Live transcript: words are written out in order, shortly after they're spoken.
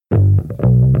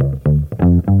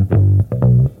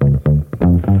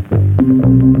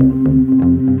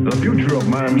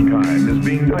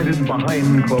conducted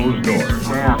behind closed doors. 10,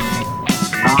 9,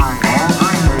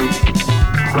 8,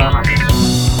 7,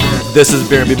 6, This is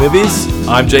Beer and Beat Movies.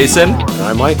 I'm Jason. And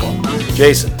I'm Michael.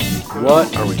 Jason,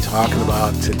 what are we talking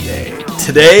about today?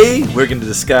 Today, we're going to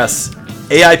discuss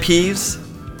AIP's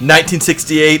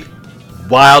 1968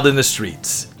 Wild in the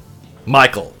Streets.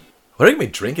 Michael, what are you going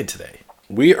to be drinking today?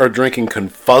 We are drinking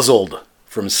Confuzzled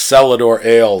from Celador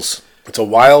Ales. It's a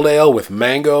wild ale with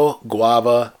mango,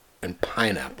 guava, and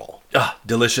pineapple. Ah,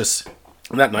 delicious.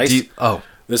 Isn't that nice?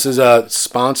 This is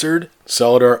sponsored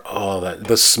Celador. Oh,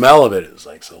 the smell of it is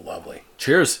like so lovely.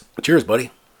 Cheers. Cheers,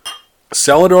 buddy.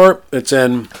 Celador, it's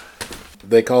in,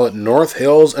 they call it North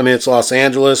Hills. I mean, it's Los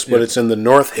Angeles, but it's in the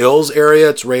North Hills area.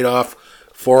 It's right off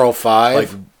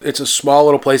 405. It's a small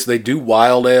little place. They do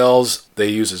wild ales. They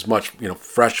use as much,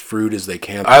 fresh fruit as they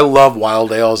can. I love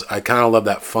wild ales. I kind of love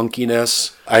that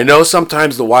funkiness. I know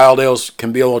sometimes the wild ales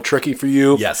can be a little tricky for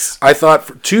you. Yes. I thought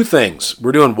for two things.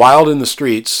 We're doing Wild in the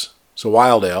Streets, so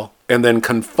wild ale. And then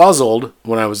Confuzzled,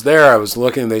 when I was there, I was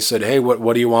looking, they said, hey,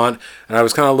 what do you want? And I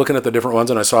was kind of looking at the different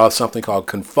ones, and I saw something called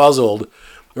Confuzzled.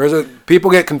 People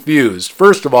get confused.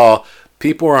 First of all,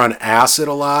 people are on acid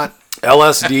a lot.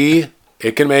 LSD,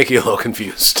 it can make you a little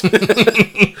confused.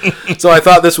 So I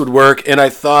thought this would work, and I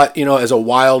thought, as a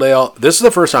wild ale, this is the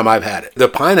first time I've had it. The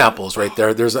pineapple's right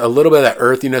there. There's a little bit of that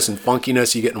earthiness and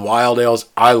funkiness you get in wild ales.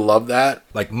 I love that.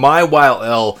 Like my wild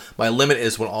ale, my limit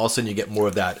is when all of a sudden you get more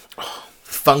of that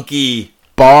funky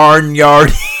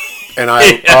barnyard. And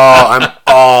I'm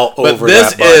all over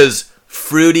that. But this is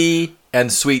fruity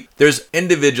and sweet. There's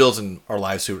individuals in our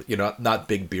lives who, not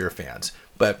big beer fans,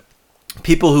 but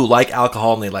people who like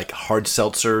alcohol and they like hard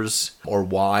seltzers or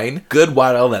wine. Good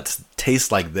wild ale that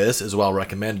tastes like this is what I'll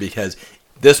recommend because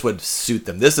this would suit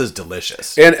them. This is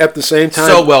delicious. And at the same time,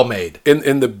 so well made.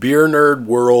 In the beer nerd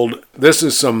world, this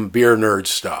is some beer nerd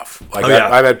stuff. Like yeah.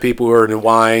 I've had people who are into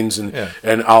wines, and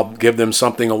I'll give them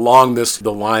something along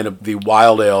the line of the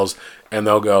wild ales, and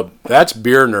they'll go, "That's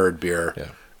beer nerd beer,"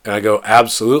 and I go,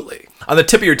 "Absolutely." On the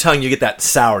tip of your tongue, you get that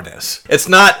sourness. It's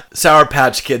not Sour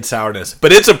Patch Kid sourness,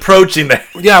 but it's approaching that.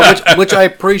 Yeah, which I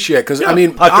appreciate because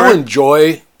I'll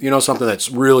enjoy something that's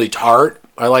really tart.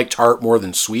 I like tart more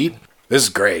than sweet. This is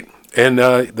great. And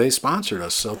they sponsored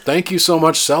us, so thank you so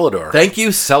much, Celador. Thank you,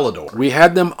 Celador. We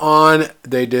had them on.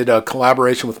 They did a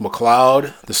collaboration with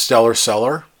McLeod, the Stellar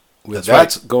Cellar.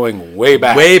 That's going way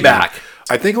back. Way back.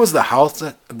 I think it was the house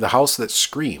that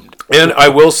screamed. And I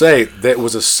will say that it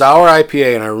was a sour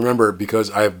IPA, and I remember it because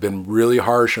I've been really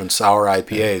harsh on sour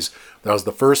IPAs. That was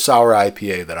the first sour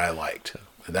IPA that I liked.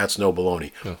 And that's no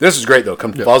baloney. Yeah. This is great, though.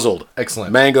 Confuzzled.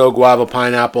 Excellent. Mango, guava,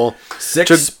 pineapple.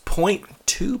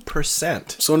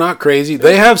 6.2%. So not crazy.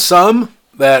 They have some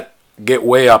that get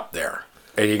way up there,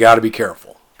 and you got to be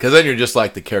careful. Because then you're just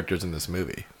like the characters in this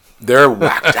movie. They're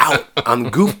whacked out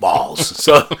on goofballs.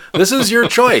 So this is your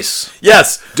choice.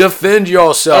 Yes. Defend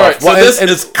yourself. All right, so this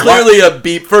is clearly a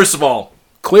beep. First of all.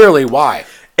 Clearly, why?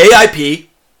 AIP.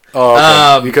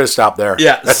 Oh, okay. You could have stopped there.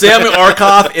 Yeah. Samuel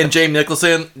Arkoff and James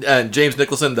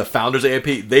Nicholson, the founders of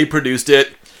AIP, they produced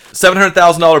it.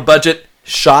 $700,000 budget,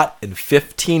 shot in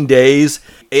 15 days.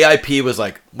 AIP was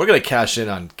like, we're going to cash in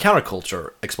on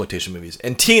counterculture exploitation movies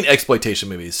and teen exploitation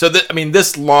movies. So,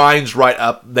 this lines right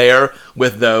up there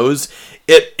with those.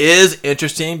 It is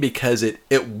interesting because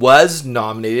it was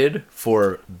nominated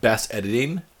for Best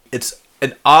Editing. It's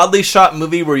an oddly shot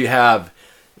movie where you have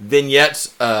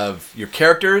vignettes of your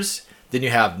characters, then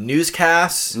you have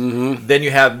newscasts, then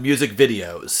you have music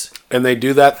videos. And they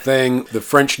do that thing, the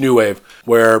French New Wave,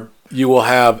 where you will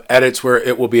have edits where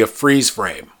it will be a freeze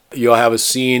frame. You'll have a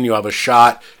scene, you'll have a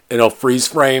shot, and it'll freeze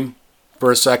frame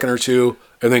for a second or two,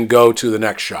 and then go to the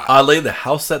next shot. Oddly, The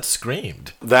House That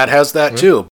Screamed. That has that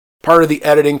too. Part of the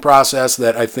editing process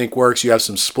that I think works, you have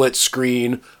some split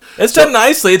screen. It's done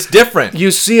nicely. It's different. You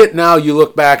see it now, you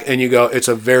look back, and you go, it's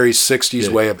a very 60s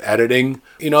way of editing.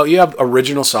 You have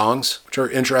original songs, which are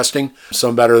interesting,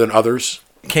 some better than others.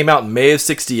 Came out in May of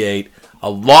 68. A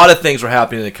lot of things were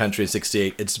happening in the country in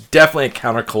 68. It's definitely a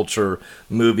counterculture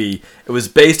movie. It was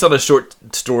based on a short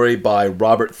story by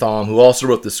Robert Thom, who also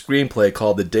wrote the screenplay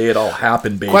called The Day It All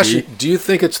Happened, Baby. Question, do you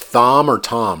think it's Thom or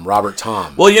Tom? Robert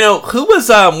Thom. Well, who was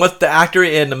with the actor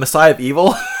in The Messiah of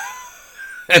Evil?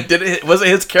 And wasn't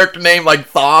his character name like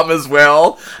Thom as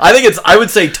well? I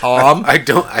would say Tom. I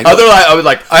don't. Otherwise, I would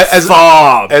like Thom.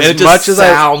 As and it much just as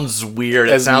sounds weird.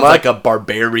 It sounds like a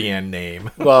barbarian name.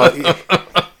 Well,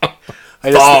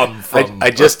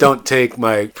 I just don't take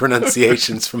my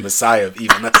pronunciations from Messiah of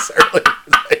Evil necessarily.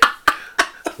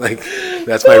 Like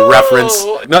that's my reference.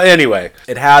 No, anyway.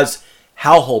 It has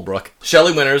Hal Holbrook,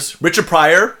 Shelley Winters, Richard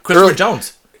Pryor, Christopher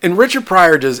Jones. And Richard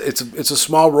Pryor does, it's a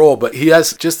small role, but he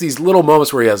has just these little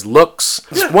moments where he has looks,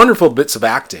 just wonderful bits of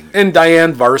acting. And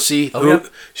Diane Varsi,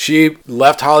 she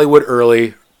left Hollywood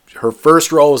early. Her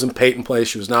first role was in Peyton Place.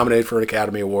 She was nominated for an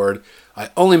Academy Award. I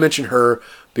only mention her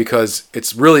because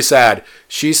it's really sad.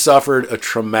 She suffered a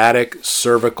traumatic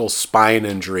cervical spine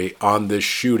injury on this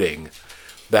shooting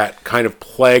that kind of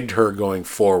plagued her going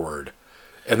forward.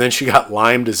 And then she got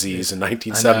Lyme disease in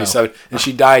 1977, and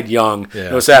she died young.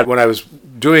 Yeah. It was sad. When I was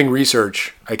doing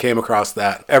research, I came across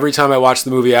that. Every time I watched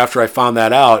the movie after I found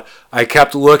that out, I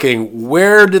kept looking,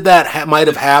 where did that might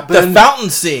have happened? The fountain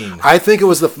scene. I think it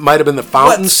was might have been the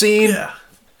fountain scene. Yeah.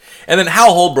 And then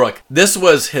Hal Holbrook, this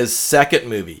was his second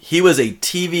movie. He was a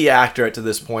TV actor to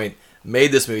this point,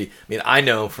 made this movie. I mean, I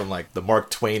know from like the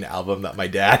Mark Twain album that my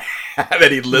dad had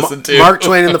that he'd listen to. Mark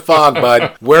Twain in the Fog,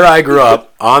 bud. Where I grew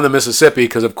up on the Mississippi,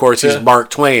 because of course he's Mark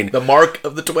Twain. The Mark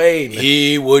of the Twain.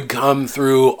 He would come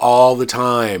through all the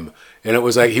time. And it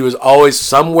was like he was always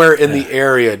somewhere in the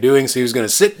area doing, so he was going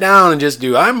to sit down and just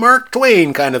do, I'm Mark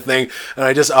Twain kind of thing. And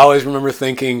I just always remember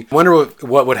thinking, I wonder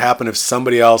what would happen if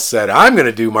somebody else said, I'm going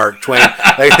to do Mark Twain.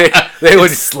 Like they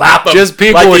would slap him. Just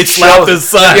people like would slap his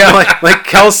son. Yeah, like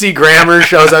Kelsey Grammer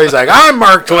shows up. He's like, I'm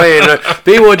Mark Twain. And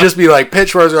people would just be like,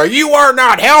 pitchforks, like, you are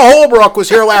not. Hal Holbrook was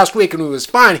here last week and he was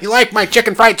fine. He liked my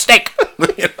chicken fried steak.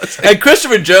 And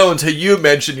Christopher Jones, who you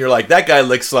mentioned, you're like, that guy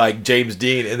looks like James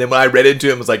Dean. And then when I read into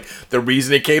him, it was like, the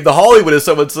reason he came to Hollywood is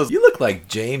someone says, you look like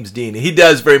James Dean. He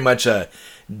does very much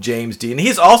James Dean.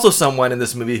 He's also someone in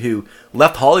this movie who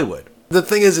left Hollywood. The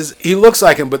thing is he looks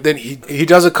like him, but then he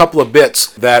does a couple of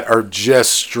bits that are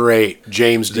just straight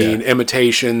James Dean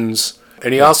imitations.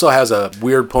 And he also has a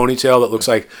weird ponytail that looks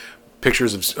like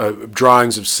pictures of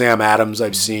drawings of Sam Adams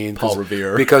I've seen. Paul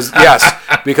Revere. Because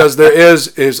there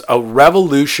is a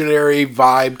revolutionary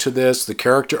vibe to this, the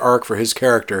character arc for his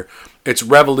character. It's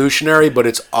revolutionary, but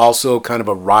it's also kind of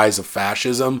a rise of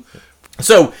fascism.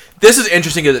 So this is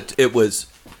interesting because it was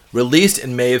released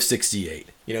in May of '68.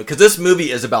 You know, because this movie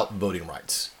is about voting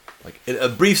rights. Like, in a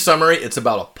brief summary, it's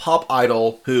about a pop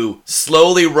idol who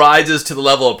slowly rises to the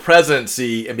level of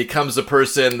presidency and becomes the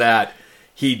person that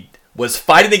he was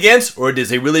fighting against, or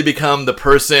does he really become the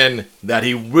person that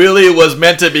he really was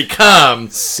meant to become?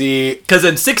 See, because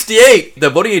in '68, the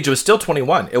voting age was still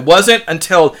 21. It wasn't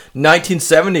until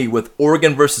 1970 with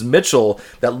Oregon versus Mitchell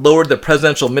that lowered the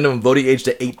presidential minimum voting age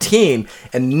to 18,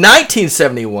 and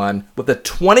 1971 with the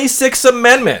 26th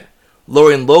Amendment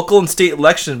lowering local and state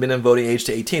election minimum voting age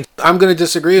to 18. I'm going to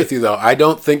disagree with you, though. I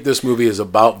don't think this movie is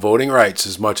about voting rights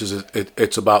as much as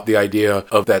it's about the idea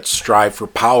of that strive for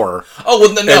power. Oh,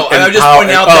 well, no. And I was just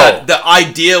pointing out that the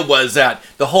idea was that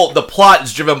the plot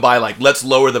is driven by, like, let's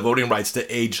lower the voting rights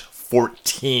to age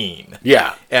 14.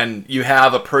 Yeah. And you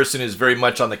have a person who's very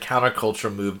much on the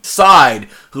counterculture move side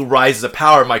who rises to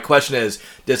power. My question is,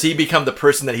 does he become the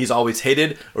person that he's always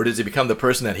hated, or does he become the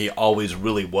person that he always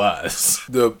really was?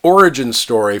 The origin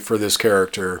story for this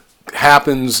character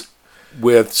happens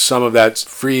with some of that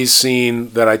freeze scene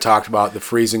that I talked about, the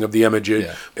freezing of the image.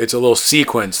 Yeah. It's a little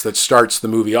sequence that starts the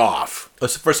movie off. So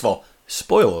first of all,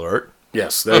 spoiler alert.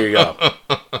 Yes, there you go.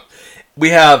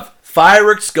 We have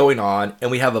fireworks going on, and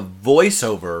we have a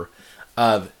voiceover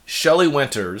of Shelley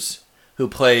Winters, who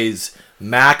plays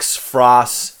Max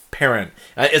Frost's parent.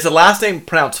 Is the last name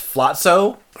pronounced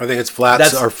Flatso? I think it's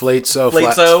Flatso or Flatso.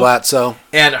 Flatso.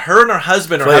 And her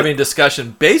husband are having a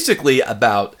discussion basically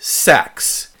about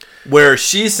sex, where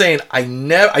she's saying, I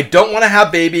don't want to have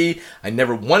a baby. I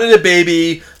never wanted a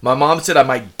baby. My mom said I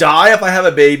might die if I have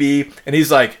a baby. And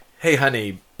he's like, hey,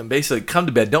 honey, and basically come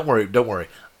to bed. Don't worry.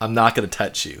 I'm not going to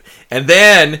touch you. And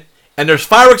there's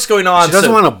fireworks going on. She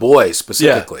doesn't want a boy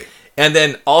specifically. Yeah. And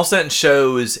then all of a sudden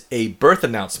shows a birth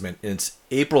announcement, and it's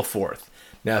April 4th.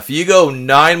 Now, if you go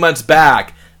 9 months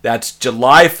back, that's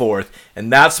July 4th,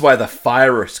 and that's why the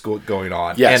fireworks going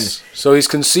on. Yes. So he's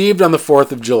conceived on the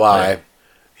 4th of July. Yeah.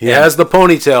 He has the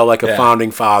ponytail like a founding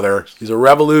father. He's a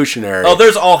revolutionary. Oh,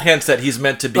 there's all hints that he's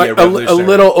meant to be a revolutionary. A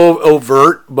little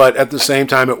overt, but at the same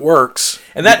time it works.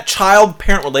 And that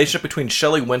child-parent relationship between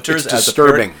Shelley Winters as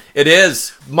disturbing. A parent, it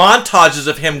is. Montages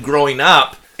of him growing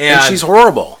up. And she's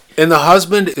horrible. And the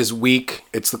husband is weak.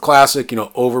 It's the classic,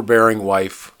 overbearing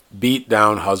wife, beat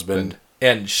down husband.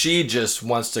 And she just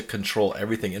wants to control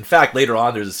everything. In fact, later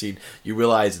on, there's a scene, you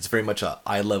realize it's very much a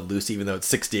I Love Lucy, even though it's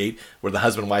 '68, where the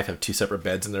husband and wife have two separate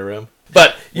beds in their room.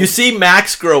 But you see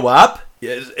Max grow up.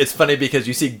 It's funny because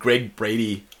you see Greg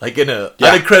Brady, like in an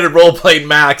uncredited role playing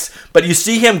Max, but you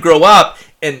see him grow up.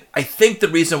 And I think the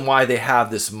reason why they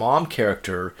have this mom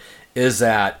character is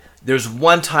that there's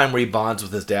one time where he bonds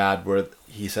with his dad where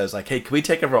he says, like, hey, can we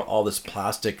take over all this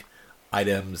plastic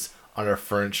items on our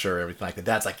furniture, everything like that.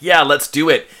 Dad's like, yeah, let's do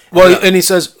it. Well, and he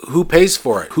says, who pays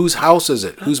for it? Whose house is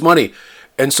it? Whose money?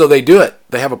 And so they do it.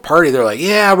 They have a party. They're like,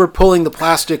 yeah, we're pulling the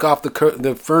plastic off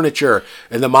the furniture.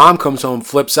 And the mom comes home,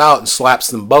 flips out, and slaps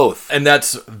them both. And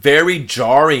that's very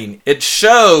jarring. It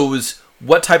shows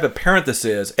what type of parent this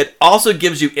is. It also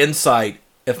gives you insight.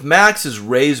 If Max is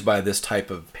raised by this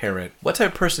type of parent, what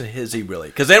type of person is he really?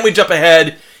 Because then we jump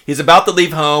ahead. He's about to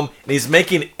leave home, and he's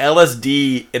making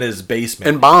LSD in his basement.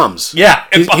 And bombs. Yeah.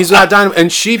 He's not dynamite.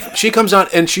 And she comes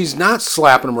out, and she's not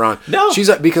slapping him around. No.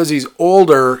 She's because he's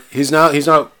older. He's now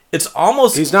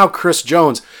Chris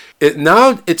Jones.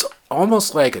 It's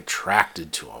almost like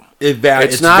attracted to him.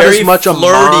 It's not very as much a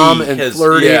flirty, mom and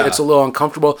flirty. Yeah. It's a little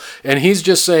uncomfortable. And he's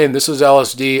just saying, this is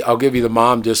LSD. I'll give you the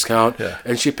mom discount. Yeah.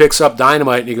 And she picks up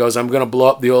dynamite and he goes, I'm going to blow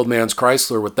up the old man's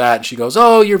Chrysler with that. And she goes,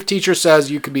 oh, your teacher says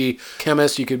you could be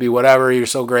chemist. You could be whatever. You're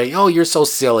so great. Oh, you're so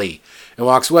silly. And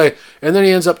walks away. And then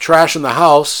he ends up trashing the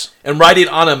house. And writing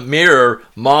on a mirror,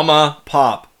 Mama,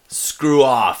 Pop, screw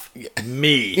off.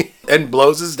 Me. And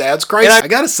blows his dad's Chrysler. I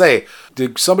got to say,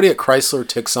 did somebody at Chrysler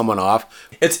tick someone off?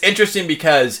 It's interesting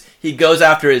because he goes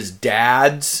after his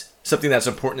dad's, something that's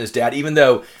important to his dad, even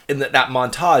though in that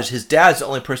montage, his dad's the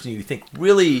only person you think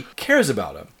really cares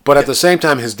about him. But at the same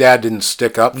time, his dad didn't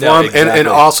stick up for him. Exactly. And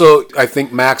also, I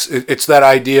think Max, it's that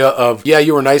idea of, yeah,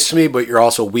 you were nice to me, but you're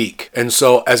also weak. And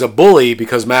so as a bully,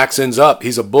 because Max ends up,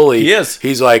 he's a bully. He is.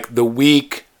 He's like, the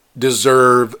weak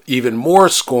deserve even more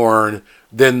scorn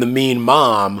than the mean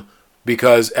mom,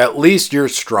 because at least you're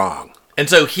strong. And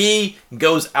so he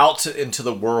goes out into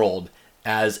the world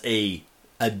as a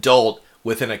adult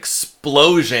with an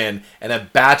explosion and a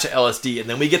batch of LSD. And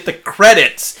then we get the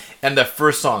credits and the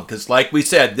first song. Because like we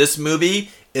said, this movie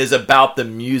is about the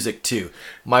music too.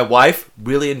 My wife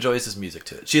really enjoys this music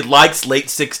too. She likes late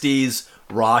 60s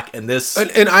rock and this.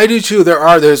 And I do too.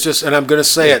 There's just, and I'm going to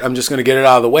say it, I'm just going to get it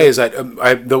out of the way, is that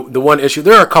the one issue,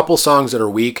 there are a couple songs that are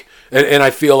weak. And I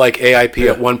feel like AIP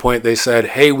at one point, they said,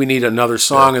 hey, we need another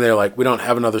song. And they're like, we don't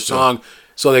have another song.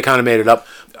 So they kind of made it up.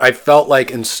 I felt like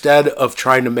instead of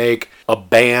trying to make a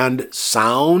band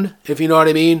sound, if you know what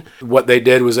I mean, what they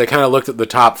did was they kind of looked at the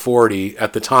top 40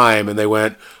 at the time and they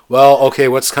went, well, okay,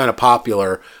 what's kind of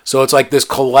popular? So it's like this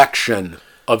collection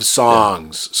of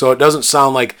songs. Yeah. So it doesn't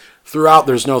sound like throughout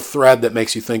there's no thread that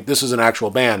makes you think this is an actual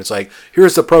band. It's like,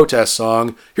 here's the protest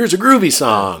song. Here's a groovy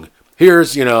song.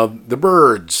 Here's, the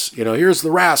Byrds, here's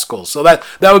the Rascals. So that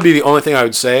would be the only thing I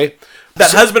would say.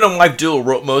 That husband and wife duo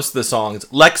wrote most of the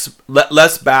songs.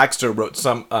 Les Baxter wrote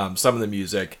some of the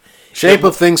music. Shape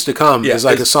of Things to Come is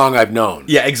like a song I've known.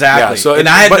 Yeah, exactly. And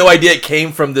I had no idea it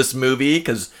came from this movie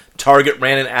because Target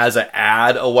ran it as an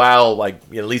ad a while, at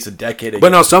least a decade ago.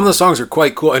 But no, some of the songs are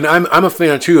quite cool, and I'm a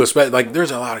fan too. Especially there's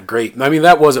a lot of great. I mean,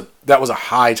 that was a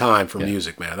high time for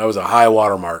music, man. That was a high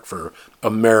watermark for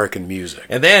American music.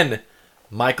 And then,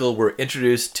 Michael, we're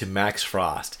introduced to Max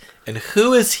Frost. And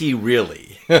who is he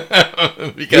really?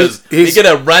 Because we get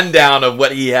a rundown of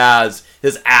what he has,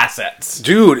 his assets.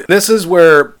 Dude, this is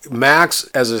where Max,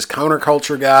 as his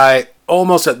counterculture guy,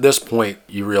 almost at this point,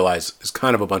 you realize, is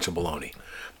kind of a bunch of baloney.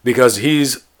 Because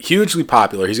he's hugely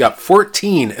popular. He's got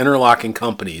 14 interlocking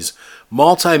companies,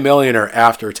 multimillionaire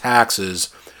after taxes,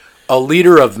 a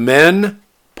leader of men,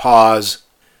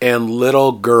 and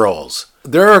little girls.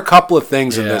 There are a couple of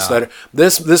things in this that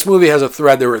this movie has a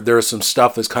thread. There is some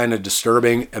stuff that's kind of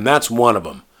disturbing, and that's one of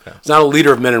them. Yeah. It's not a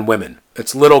leader of men and women.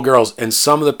 It's little girls, and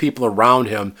some of the people around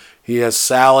him. He has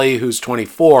Sally, who's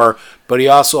 24, but he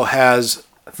also has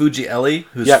Fuji Ellie,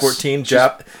 who's 14,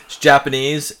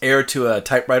 Japanese, heir to a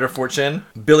typewriter fortune.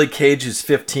 Billy Cage, who's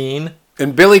 15.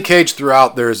 And Billy Cage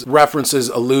throughout, there's references,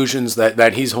 allusions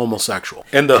that he's homosexual.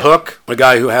 And the Hook, a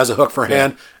guy who has a hook for a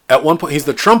hand. At one point, he's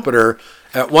the trumpeter.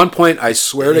 At one point, I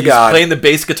swear to God, he's playing the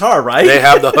bass guitar, right? They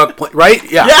have the hook, right?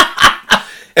 Yeah. Yeah.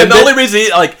 And the only reason,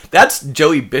 that's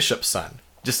Joey Bishop's son.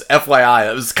 Just FYI,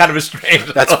 it was kind of a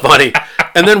strange. That's funny.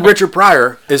 And then Richard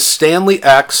Pryor is Stanley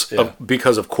X,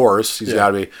 because of course he's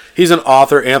got to be. He's an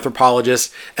author,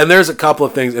 anthropologist, and there's a couple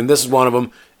of things, and this is one of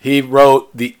them. He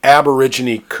wrote the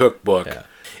Aborigine Cookbook. Yeah.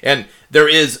 And there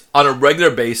is, on a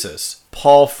regular basis,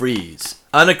 Paul Frees,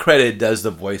 unaccredited, does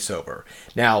the voiceover.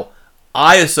 Now,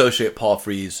 I associate Paul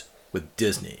Frees with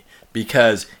Disney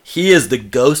because he is the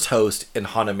ghost host in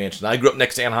Haunted Mansion. I grew up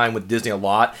next to Anaheim with Disney a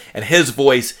lot, and his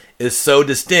voice is so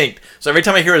distinct. So every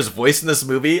time I hear his voice in this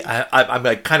movie,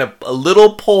 I'm kind of a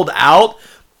little pulled out.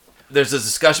 There's this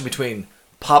discussion between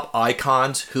pop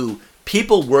icons who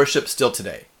people worship still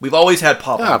today. We've always had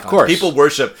pop icons. Of course. People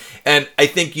worship, and I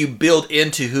think you build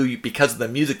into because of the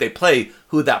music they play,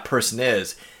 who that person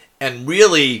is. And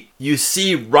really, you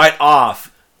see right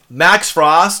off, Max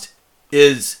Frost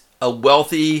is a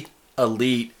wealthy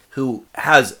elite who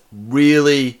has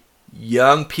really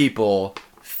young people,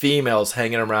 females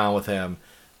hanging around with him.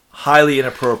 Highly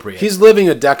inappropriate. He's living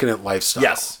a decadent lifestyle.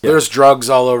 Yes. There's drugs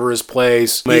all over his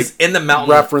place. He's in the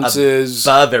mountain references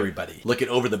above everybody, looking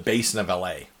over the basin of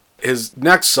L.A. His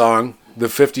next song, the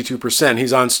 52%,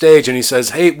 he's on stage and he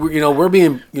says, hey, we're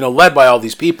being led by all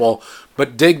these people,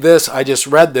 but dig this, I just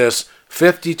read this,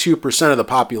 52% of the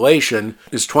population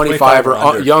is 25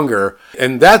 or younger,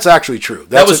 and that's actually true.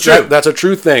 That's true. That's a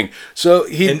true thing. So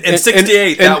he in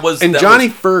 68, Johnny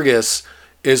Fergus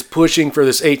is pushing for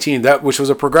this 18, which was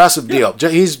a progressive deal.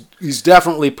 He's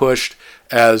definitely pushed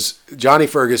as Johnny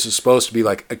Fergus is supposed to be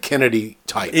like a Kennedy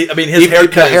type. I mean, his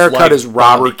haircut is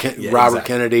Robert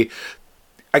Kennedy.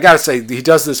 I gotta say, he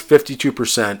does this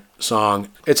 52% song.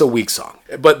 It's a weak song,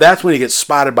 but that's when he gets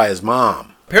spotted by his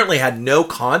mom. Apparently had no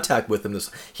contact with him.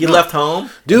 He left home.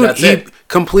 Dude, he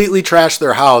completely trashed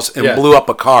their house and blew up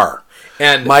a car.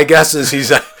 And my guess is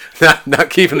he's not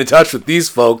keeping in touch with these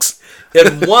folks.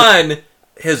 And one,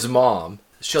 his mom,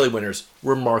 Shelley Winters,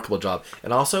 remarkable job.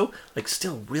 And also,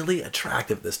 still really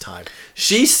attractive this time.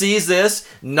 She sees this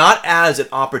not as an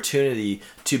opportunity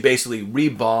to basically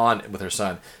rebond with her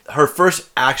son. Her first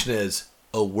action is,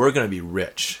 we're going to be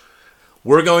rich.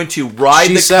 We're going to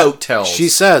ride coattails. She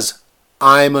says,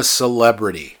 I'm a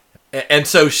celebrity. And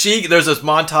so there's this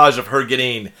montage of her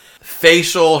getting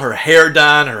facial, her hair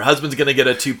done, her husband's going to get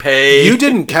a toupee. You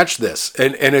didn't catch this.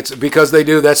 And it's because they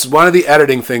do. That's one of the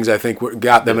editing things I think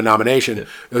got them a nomination. It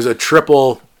was a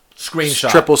triple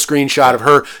screenshot of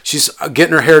her. She's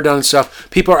getting her hair done and stuff.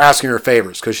 People are asking her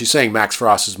favors because she's saying Max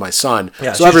Frost is my son.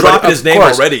 Yeah, so she's dropping his name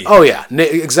already. Oh yeah,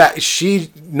 exactly. She's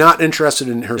not interested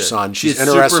in her son. She's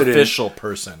interested in superficial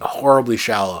person. Horribly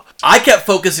shallow. I kept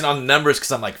focusing on the numbers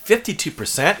because I'm like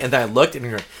 52%, and then I looked and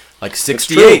you're like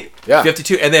 68,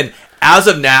 52, and then as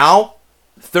of now,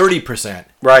 30%.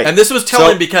 Right. And this was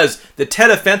telling because the Tet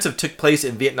Offensive took place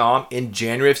in Vietnam in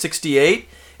January of 68.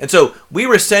 And so we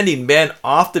were sending men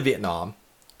off to Vietnam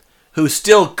who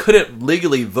still couldn't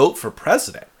legally vote for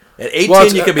president. At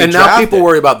 18, you could be drafted. And now people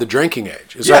worry about the drinking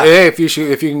age. It's like, hey, if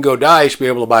you can go die, you should be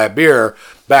able to buy a beer.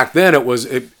 Back then, it was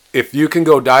if you can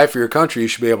go die for your country, you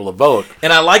should be able to vote.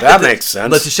 And I like that makes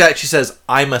sense. She says,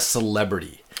 I'm a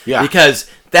celebrity. Yeah. Because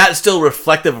that's still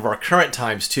reflective of our current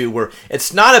times, too, where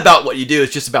it's not about what you do.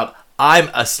 It's just about, I'm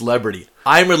a celebrity.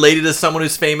 I'm related to someone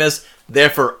who's famous.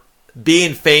 Therefore,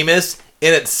 being famous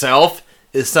in itself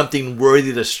is something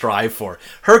worthy to strive for.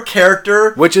 Her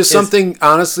character... Which is something,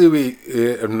 honestly,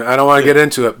 I don't want to get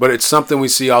into it, but it's something we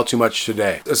see all too much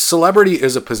today. A celebrity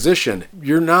is a position.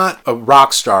 You're not a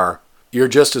rock star. You're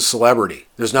just a celebrity.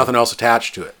 There's nothing else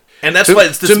attached to it. And that's why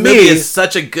this movie is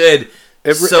such a good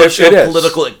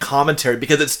socio-political commentary,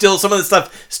 because it's still, some of the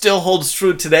stuff still holds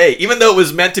true today. Even though it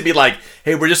was meant to be like,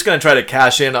 hey, we're just going to try to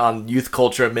cash in on youth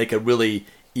culture and make a really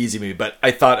easy movie, but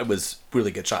I thought it was really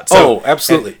good shot. So,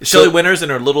 absolutely. Shelley Winters in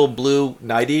her little blue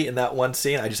nighty in that one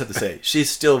scene, I just have to say, she's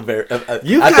still very...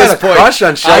 you got a crush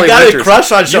on Shelley Winters. I got a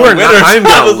crush on Shelley Winters. I am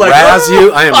going to razz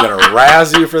you. I am going to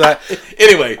razz you for that.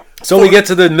 Anyway. So we get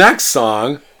to the next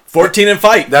song. 14 and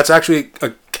Fight. That's actually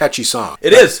a catchy song.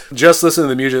 It is. Just listen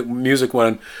to the music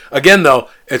one. Again, though,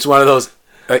 it's one of those,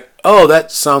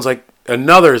 that sounds like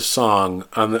another song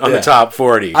on the top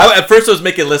 40. At first I was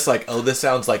making lists like, this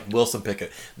sounds like Wilson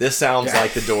Pickett. This sounds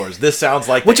like The Doors. This sounds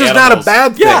like Which the is Animals. not a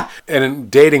bad thing. Yeah. And in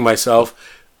dating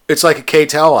myself, it's like a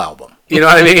K-Tel album. You know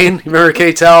what I mean? You remember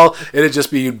K-Tel? It'd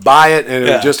just be, you'd buy it, and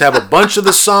it'd just have a bunch of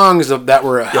the songs that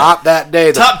were hot that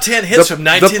day. Top 10 hits from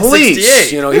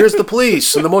 1968. The Police, here's the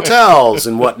Police and the Motels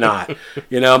and whatnot.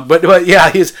 But yeah,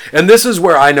 and this is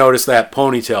where I noticed that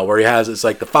ponytail where it's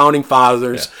like the Founding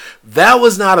Fathers. Yeah. That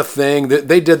was not a thing.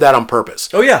 They did that on purpose.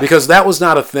 Oh, yeah. Because that was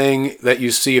not a thing that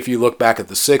you see if you look back at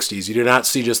the 60s. You did not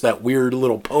see just that weird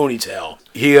little ponytail.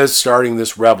 He is starting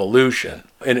this revolution.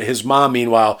 And his mom,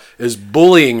 meanwhile, is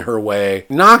bullying her way,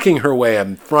 knocking her way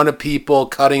in front of people,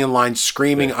 cutting in line,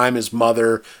 screaming, I'm his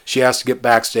mother. She has to get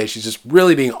backstage. She's just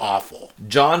really being awful.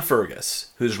 John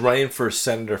Fergus, who's running for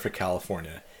senator for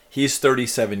California, he's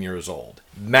 37 years old.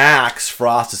 Max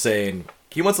Frost is saying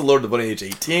he wants to lower the voting age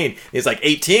 18. He's like,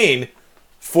 18?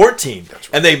 14. That's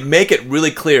right. And they make it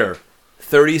really clear,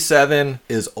 37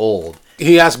 is old.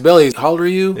 He asked Billy, how old are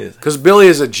you? Because Billy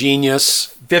is a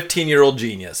genius. 15-year-old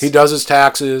genius. He does his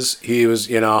taxes. He was,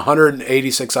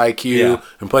 186 IQ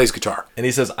and plays guitar. And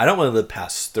he says, I don't want to live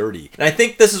past 30. And I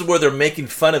think this is where they're making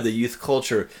fun of the youth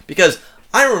culture. Because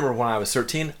I remember when I was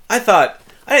 13, I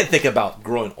didn't think about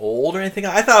growing old or anything.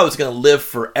 I thought I was going to live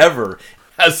forever.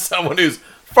 As someone who's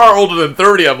far older than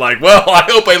 30, I'm like, well, I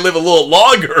hope I live a little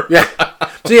longer. Yeah.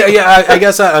 So I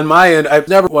guess on my end, I've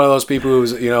never one of those people who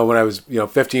was, when I was,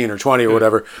 15 or 20 or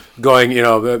whatever, going,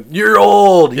 you're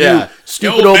old, Yeah. you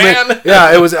stupid old man. Yeah,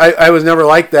 I was never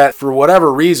like that for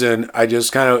whatever reason. I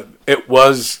just it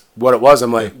was what it was.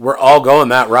 I'm like, we're all going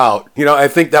that route. I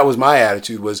think that was my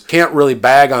attitude, was can't really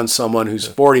bag on someone who's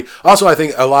 40. Also, I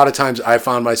think a lot of times I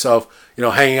found myself,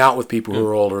 hanging out with people who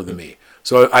are older than me.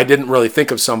 So I didn't really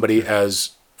think of somebody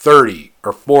as 30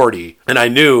 or 40, and I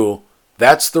knew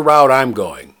that's the route I'm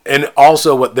going. And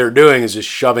also what they're doing is just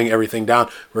shoving everything down.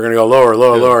 We're going to go lower,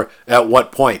 lower, lower. At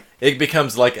what point? It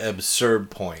becomes like an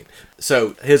absurd point.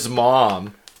 So his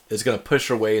mom is going to push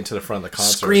her way into the front of the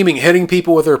concert. Screaming, hitting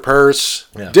people with her purse.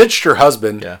 Yeah. Ditched her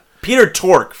husband. Yeah. Peter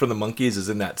Tork from the Monkees is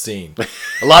in that scene.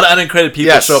 A lot of uncredited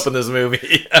people Yes. show up in this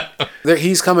movie.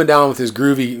 He's coming down with his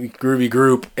groovy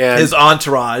group. And His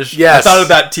entourage. Yes. I thought of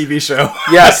that TV show.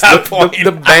 yes, at that point.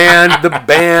 the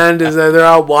band is they're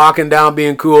all walking down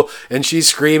being cool, and she's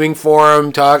screaming for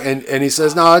him, and he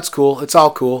says, no, it's cool. It's all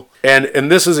cool.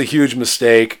 And this is a huge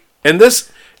mistake. And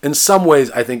this, in some ways,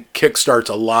 I think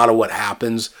kickstarts a lot of what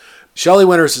happens. Shelley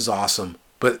Winters is awesome,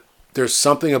 but there's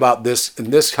something about this,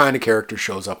 and this kind of character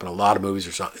shows up in a lot of movies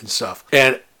or something and stuff.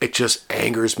 And it just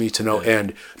angers me to no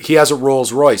end. He has a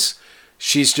Rolls Royce.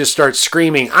 She just starts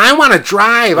screaming, I want to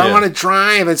drive. I want to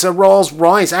drive. It's a Rolls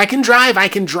Royce. I can drive. I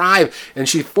can drive. And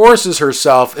she forces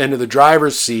herself into the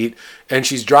driver's seat, and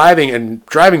she's driving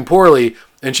poorly,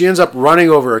 and she ends up running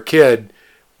over a kid.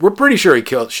 We're pretty sure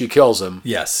she kills him.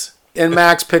 Yes. And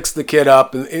Max picks the kid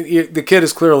up, and the kid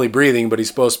is clearly breathing, but he's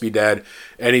supposed to be dead.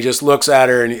 And he just looks at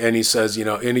her, and he says,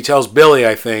 and he tells Billy,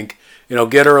 I think,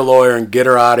 get her a lawyer and get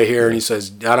her out of here. And he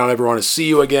says, I don't ever want to see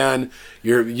you again.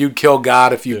 You'd kill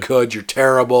God if you could. You're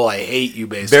terrible. I hate you,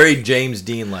 basically. Very James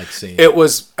Dean-like scene. It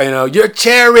was, you're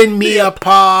tearing me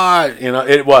apart.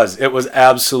 It was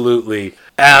absolutely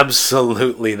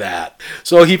that.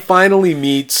 So he finally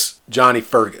meets Johnny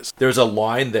Fergus. There's a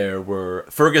line there where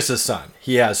Fergus's son,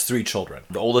 he has 3 children.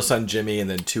 The oldest son, Jimmy, and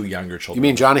then 2 younger children. You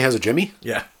mean Johnny has a Jimmy?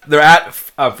 Yeah. They're at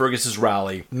Fergus's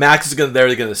rally. Max is there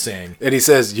to sing. And he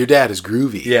says, your dad is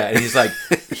groovy. Yeah, and he's like,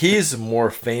 he's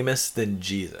more famous than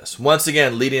Jesus. Once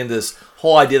again, leading into this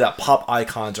whole idea that pop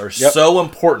icons are so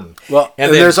important. Well,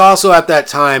 and there's also at that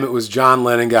time, it was John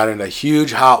Lennon got into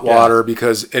huge hot water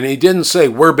and he didn't say,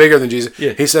 we're bigger than Jesus.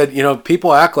 Yeah. He said,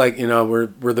 people act like,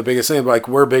 we're the biggest thing, but like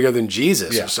we're bigger than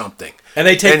Jesus or something. And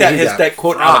they take that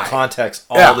quote out of context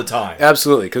all the time.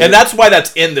 Absolutely. And that's why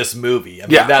that's in this movie. I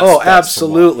mean, that's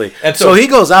absolutely. And so he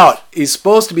goes out. He's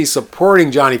supposed to be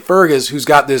supporting Johnny Fergus, who's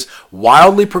got this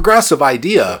wildly progressive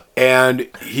idea. And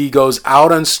he goes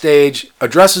out on stage,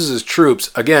 addresses his troops.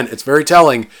 Again, it's very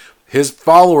telling. His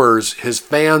followers, his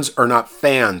fans are not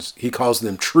fans. He calls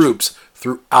them troops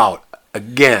throughout.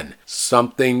 Again,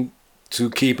 something to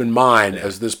keep in mind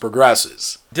as this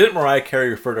progresses. Didn't Mariah Carey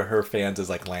refer to her fans as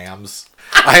like lambs?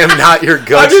 I am not your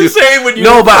go-to. I'm just saying when you...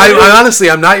 No, but I honestly,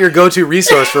 I'm not your go-to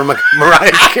resource for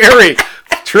Mariah Carey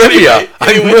trivia. Anyway.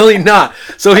 I'm really not.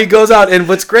 So he goes out, and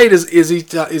what's great is he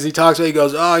talks about, he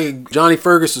goes, Johnny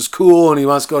Fergus is cool, and he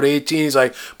wants to go to 18. He's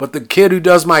like, but the kid who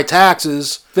does my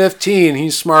taxes, 15,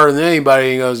 he's smarter than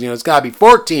anybody. He goes, it's got to be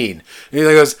 14. And he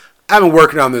goes, I've been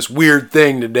working on this weird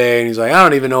thing today. And he's like, I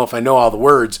don't even know if I know all the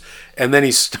words. And then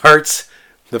he starts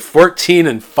the 14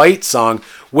 and Fight song,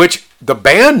 which the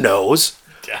band knows.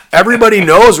 Everybody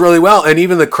knows really well. And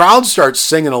even the crowd starts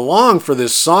singing along for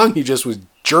this song he just was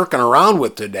jerking around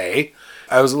with today.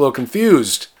 I was a little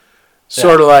confused.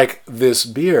 Sort of like this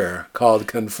beer called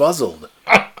Confuzzled.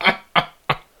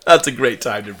 That's a great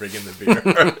time to bring in the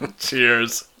beer.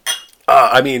 Cheers.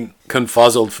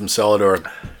 Confuzzled from Celador.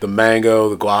 The mango,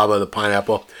 the guava, the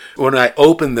pineapple. When I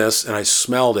opened this and I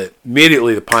smelled it,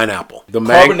 immediately the pineapple. The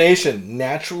Carbonation,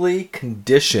 naturally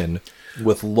conditioned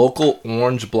with local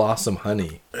orange blossom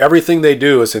honey. Everything they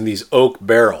do is in these oak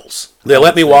barrels. They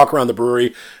let me walk around the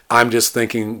brewery. I'm just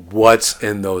thinking, what's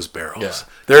in those barrels?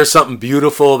 Yeah. There's something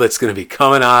beautiful that's going to be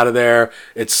coming out of there.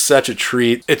 It's such a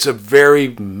treat. It's a very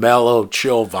mellow,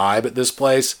 chill vibe at this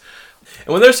place.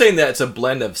 And when they're saying that it's a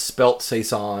blend of spelt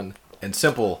saison and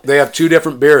simple, They have 2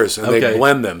 different beers, and they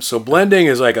blend them. So blending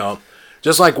is like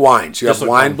just like wines. You have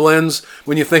wine blends.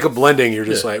 When you think of blending, you're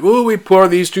just like, ooh, we pour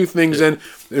these 2 things in.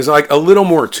 There's like a little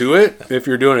more to it if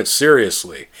you're doing it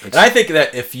seriously. and I think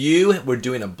that if you were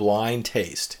doing a blind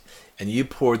taste and you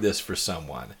poured this for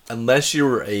someone, unless you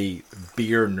were a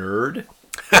beer nerd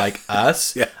like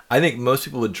us, I think most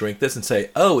people would drink this and say,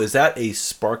 oh, is that a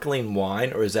sparkling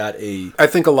wine or is that a... I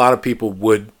think a lot of people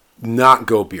would not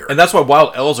go beer. And that's why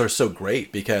wild ales are so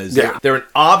great, because Yeah. they're an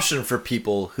option for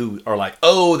people who are like,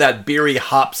 oh, that beery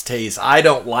hops taste. I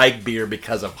don't like beer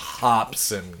because of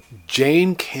hops. And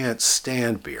Jane can't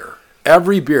stand beer.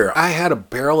 Every beer. I had a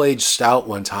barrel-aged stout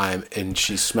one time, and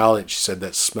she smelled it. She said,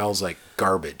 that smells like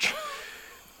garbage.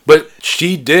 But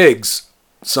she digs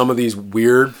some of these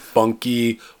weird,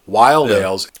 funky, wild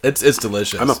ales. it's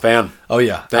delicious. I'm a fan. Oh,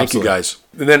 yeah. Thank you, absolutely. guys.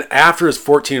 And then after his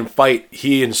 14 fight,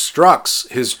 he instructs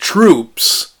his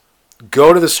troops,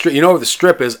 go to the strip. You know where the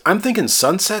strip is? I'm thinking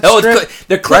Sunset Oh, Strip.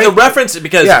 they're the reference,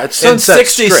 because Yeah, it's in Sunset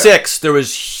 66, there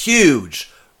was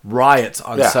huge riots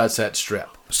on Yeah. Sunset Strip.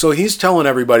 So he's telling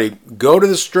everybody, go to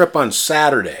the strip on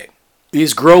Saturday.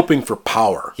 He's groping for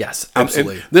power. Yes, And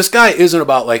absolutely. this guy isn't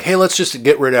about like, hey, let's just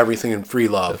get rid of everything and free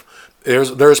love.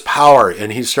 There's power,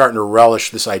 and he's starting to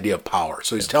relish this idea of power.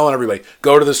 So he's telling everybody,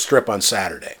 go to the strip on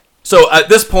Saturday. So at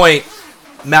this point,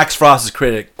 Max Frost has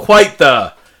created quite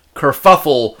the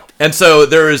kerfuffle. And so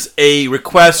there is a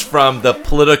request from the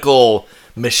political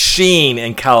machine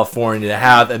in California to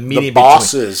have a meeting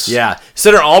bosses. between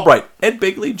Senator Albright, Ed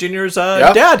Bigley Jr.'s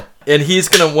dad. And he's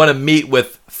going to want to meet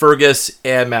with Fergus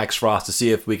and Max Frost to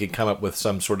see if we can come up with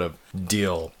some sort of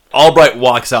deal. Albright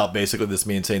walks out basically this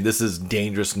meeting saying, this is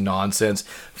dangerous nonsense.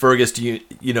 Fergus, do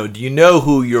you know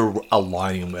who you're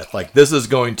aligning with? Like, this is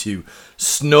going to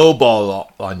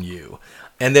snowball on you.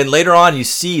 And then later on, you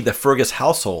see the Fergus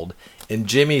household, and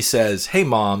Jimmy says, hey,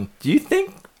 Mom, do you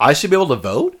think I should be able to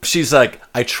vote? She's like,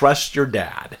 I trust your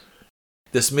dad.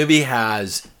 This movie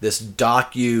has this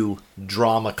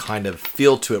docu-drama kind of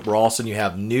feel to it, where all of a sudden you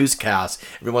have newscasts.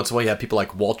 Every once in a while you have people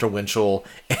like Walter Winchell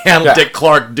and Dick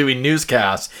Clark doing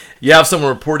newscasts. You have someone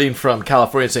reporting from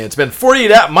California saying it's been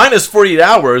minus 48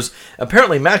 hours.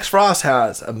 Apparently Max Frost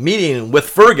has a meeting with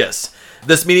Fergus.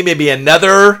 This meeting may be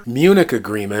another... Munich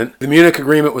Agreement. The Munich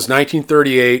Agreement was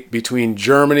 1938 between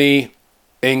Germany,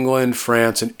 England,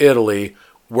 France, and Italy,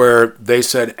 where they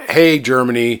said, hey,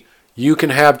 Germany, you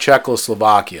can have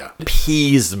Czechoslovakia.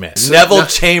 Appeasement. Neville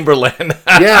Chamberlain.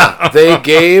 Yeah, they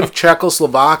gave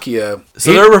Czechoslovakia.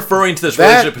 So they're referring to this That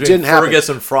relationship between didn't happen. Fergus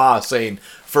and Frost, saying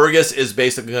Fergus is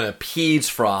basically going to appease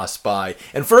Frost by...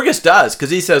 And Fergus does,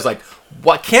 because he says, like,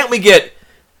 what can't we get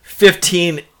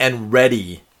 15 and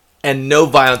ready and no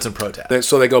violence and protest?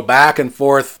 So they go back and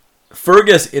forth.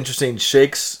 Fergus, interesting,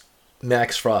 shakes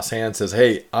Max Frost's hand and says,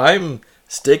 hey, I'm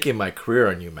staking my career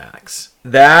on you, Max.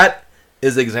 That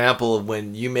is an example of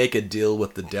when you make a deal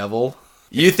with the devil.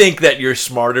 You think that you're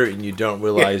smarter and you don't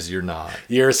realize you're not.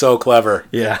 You're so clever.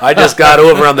 Yeah. I just got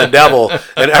over on the devil,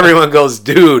 and everyone goes,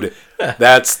 dude,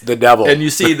 that's the devil. And you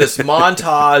see this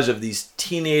montage of these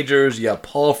teenagers. You have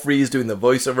Paul Frees doing the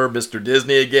voiceover, Mr.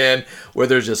 Disney again, where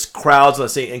there's just crowds on the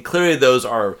scene. And clearly those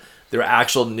are their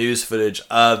actual news footage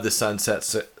of the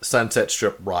Sunset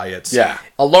Strip riots. Yeah.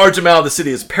 A large amount of the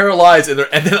city is paralyzed. And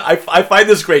then I find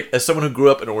this great as someone who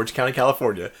grew up in Orange County,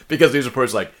 California, because these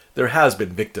reports like, there has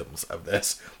been victims of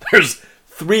this. There's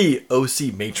 3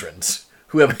 OC matrons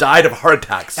who have died of heart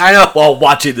attacks while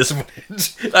watching this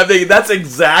footage. I'm thinking that's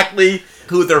exactly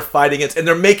who they're fighting against. And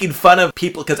they're making fun of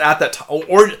people because at that time,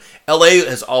 LA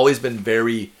has always been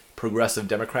very progressive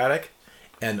Democratic,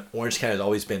 and Orange County has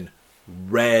always been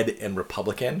red and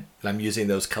Republican. And I'm using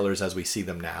those colors as we see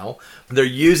them now. They're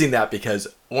using that because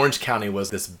Orange County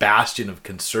was this bastion of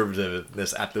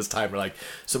conservativeness at this time. We're like,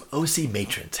 some OC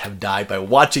matrons have died by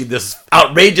watching this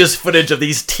outrageous footage of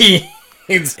these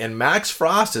teens. And Max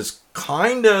Frost is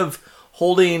kind of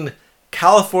holding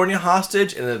California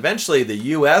hostage and eventually the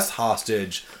U.S.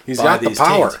 hostage. He's got the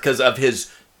power because of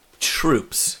his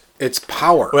troops. It's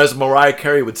power. Or as Mariah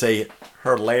Carey would say,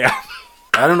 her lamb.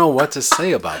 I don't know what to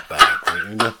say about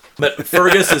that. But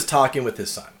Fergus is talking with his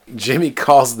son. Jimmy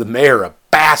calls the mayor a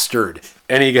bastard,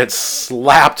 and he gets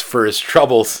slapped for his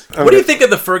troubles. What do you think of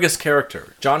the Fergus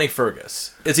character, Johnny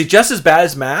Fergus? Is he just as bad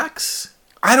as Max?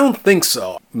 I don't think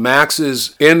so.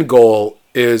 Max's end goal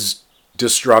is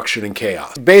destruction and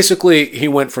chaos. Basically, he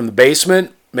went from the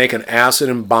basement, making acid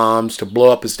and bombs to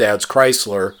blow up his dad's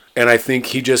Chrysler, and I think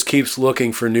he just keeps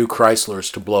looking for new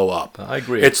Chryslers to blow up. I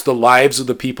agree. It's the lives of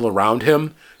the people around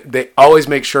him. They always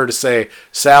make sure to say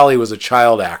Sally was a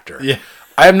child actor. Yeah.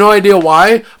 I have no idea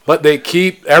why, but they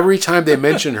keep, every time they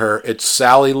mention her, it's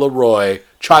Sally Leroy,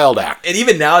 child actor. And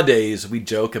even nowadays, we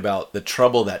joke about the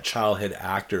trouble that childhood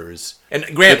actors... And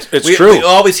Grant, It's true. We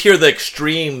always hear the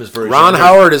extremes version. Ron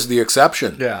Howard is the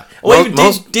exception. Yeah. Well, even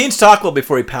Most- Dean Stockwell,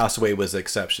 before he passed away, was the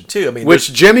exception, too. I mean,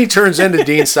 Which Jimmy turns into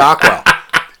Dean Stockwell.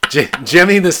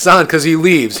 Jimmy the son, because he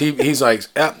leaves. He's like,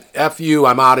 F you,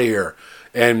 I'm out of here.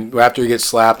 And after he gets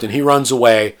slapped, and he runs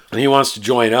away, and he wants to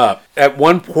join up. At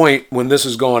one point when this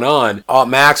is going on,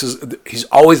 Max he's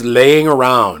always laying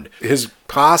around. His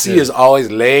posse is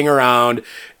always laying around,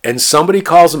 and somebody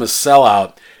calls him a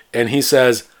sellout, and he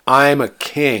says, "I'm a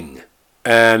king."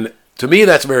 And to me,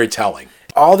 that's very telling.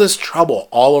 All this trouble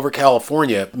all over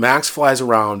California, Max flies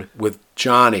around with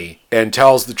Johnny and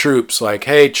tells the troops, like,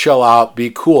 hey, chill out, be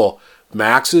cool.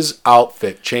 Max's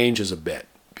outfit changes a bit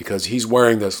because he's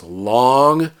wearing this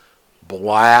long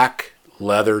black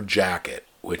leather jacket,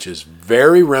 which is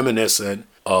very reminiscent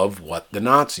of what the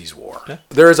Nazis wore. Yeah.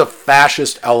 There is a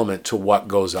fascist element to what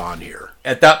goes on here.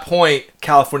 At that point,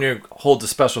 California holds a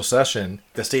special session.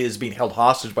 The state is being held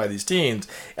hostage by these teens,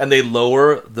 and they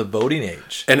lower the voting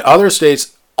age. In other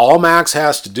states, all Max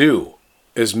has to do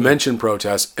is mention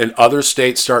protests, and other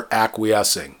states start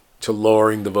acquiescing to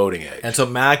lowering the voting age. And so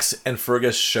Max and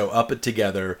Fergus show up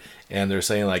together, and they're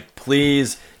saying, like,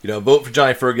 please, vote for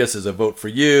Johnny Fergus is a vote for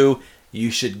you. You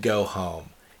should go home.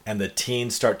 And the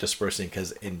teens start dispersing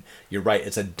because, you're right,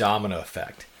 it's a domino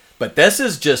effect. But this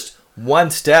is just one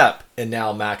step in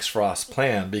now Max Frost's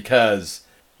plan, because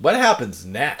what happens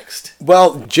next?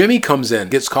 Well, Jimmy comes in,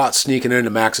 gets caught sneaking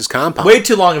into Max's compound. Way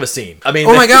too long of a scene. I mean,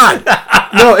 oh my God.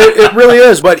 No, it really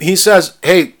is. But he says,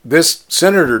 hey, this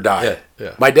senator died.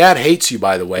 Yeah. My dad hates you,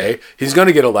 by the way. He's going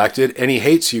to get elected, and he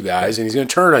hates you guys, and he's going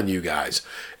to turn on you guys.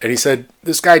 And he said,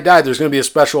 this guy died. There's going to be a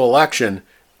special election.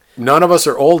 None of us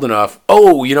are old enough.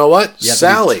 Oh, you know what?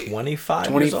 Sally. 25.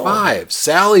 25.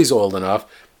 Sally's old enough.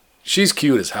 She's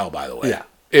cute as hell, by the way. Yeah.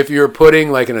 If you're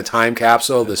putting, like, in a time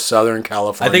capsule, the Southern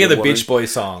California I think of the woman, Beach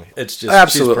Boys song. It's just,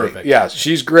 absolutely. She's perfect. Yeah,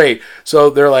 she's great. So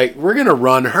they're like, we're going to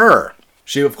run her.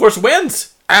 She, of course,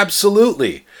 wins.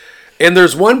 Absolutely. And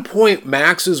there's one point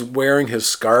Max is wearing his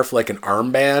scarf like an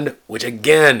armband, which,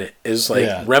 again, is,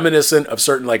 like, reminiscent of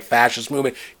certain, like, fascist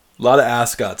movement. A lot of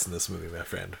ascots in this movie, my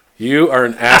friend. You are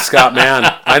an ascot man.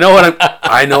 I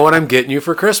know what I'm getting you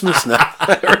for Christmas now.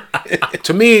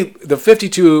 To me, the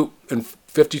 52 and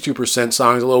 52%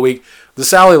 song is a little weak. The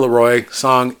Sally Leroy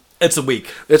song, it's a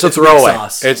weak. It's a throwaway.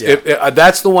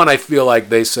 That's the one I feel like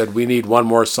they said we need one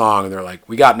more song, and they're like,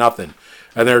 we got nothing,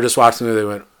 and they're just watching it. They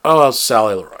went, oh, well,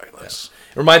 Sally Leroy. It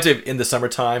reminds me of "In the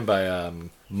Summertime" by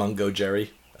Mungo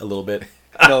Jerry a little bit.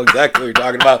 I know exactly what you're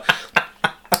talking about.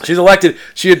 She's elected.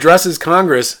 She addresses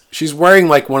Congress. She's wearing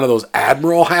like one of those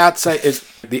admiral hats.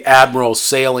 It's the admiral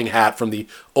sailing hat from the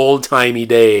old-timey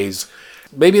days.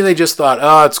 Maybe they just thought,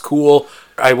 oh, it's cool.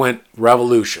 I went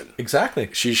revolution. Exactly.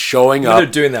 She's showing up. They're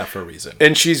doing that for a reason.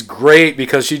 And she's great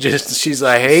because she's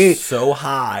like, hey. So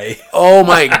high. Oh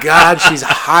my God, she's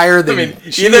higher than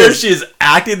she's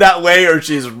acting that way or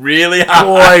she's really high.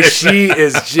 Boy, she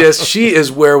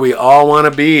is where we all want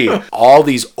to be. All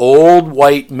these old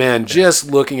white men just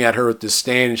looking at her with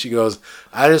disdain, and she goes,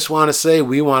 I just want to say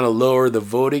we want to lower the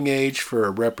voting age for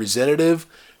a representative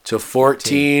to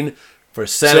 14. For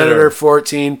Senator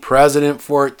 14, President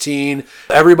 14,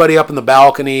 everybody up in the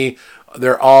balcony,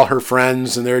 they're all her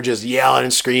friends, and they're just yelling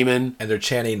and screaming. And they're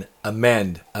chanting,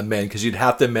 amend, because you'd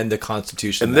have to amend the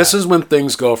Constitution. And this is when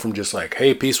things go from just like,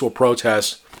 hey, peaceful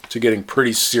protest, to getting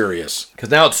pretty serious. Because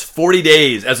now it's 40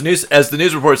 days, as the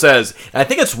news report says, and I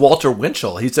think it's Walter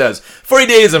Winchell, he says, 40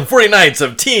 days and 40 nights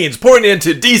of teens pouring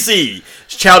into D.C.,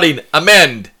 shouting,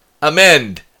 amend.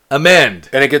 And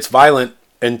it gets violent,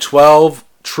 and 12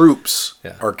 troops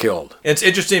are killed. And it's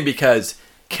interesting because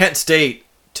Kent State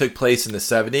took place in the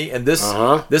 70s, and this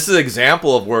is an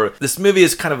example of where this movie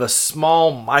is kind of a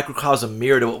small microcosm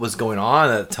mirror to what was going on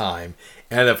at the time.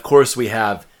 And of course we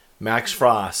have Max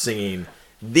Frost singing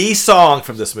the song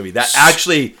from this movie that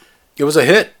actually, it was a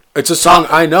hit. It's a song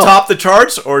I know. Topped the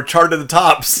charts or charted the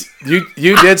tops?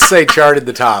 You did say charted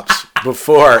the tops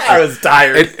before. I was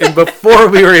tired. And before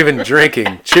we were even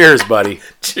drinking. Cheers, buddy.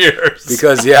 Cheers.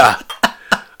 Because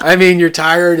I mean, you're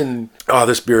tired, and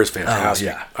this beer is fantastic.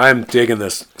 Oh, yeah. I'm digging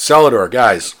this. Celador,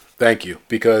 guys, thank you.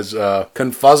 Because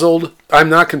Confuzzled, I'm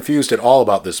not confused at all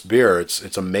about this beer.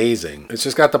 It's amazing. It's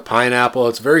just got the pineapple.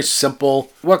 It's very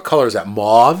simple. What color is that?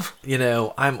 Mauve?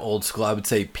 I'm old school. I would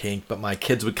say pink, but my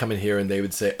kids would come in here and they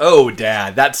would say, "Oh,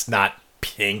 Dad, that's not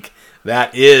pink.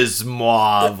 That is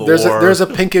mauve." There's a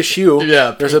pinkish hue.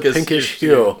 Yeah, there's a pinkish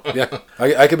hue. Yeah,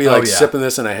 I could be sipping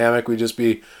this in a hammock. We'd just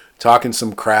be talking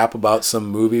some crap about some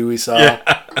movie we saw.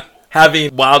 Yeah.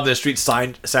 Having Wild in the Street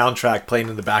soundtrack playing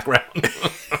in the background.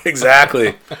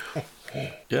 Exactly.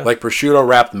 Yeah. Like prosciutto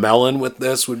wrapped melon with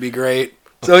this would be great.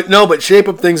 So no, but shape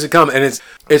up things to come, and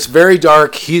it's very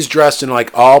dark. He's dressed in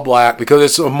like all black because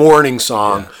it's a morning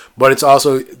song, but it's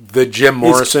also the Jim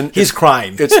Morrison. He's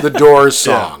crying. It's the Doors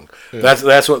song.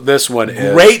 That's what this one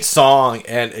is. Great song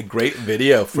and a great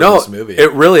video for this movie.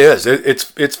 It really is.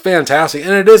 It's fantastic,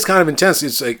 and it is kind of intense.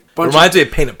 It's like Reminds me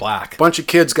of Paint It Black. bunch of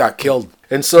kids got killed,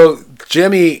 and so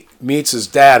Jimmy meets his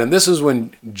dad, and this is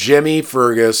when Jimmy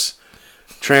Fergus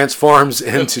transforms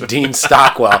into Dean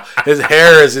Stockwell. His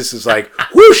hair is just like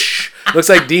whoosh, looks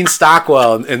like Dean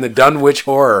Stockwell in the Dunwich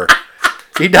Horror.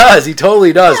 He does. He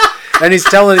totally does. And he's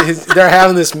they're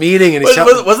having this meeting, and he's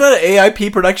wasn't that an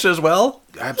AIP production as well?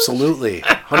 Absolutely,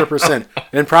 100%,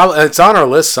 and probably it's on our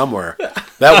list somewhere.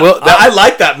 I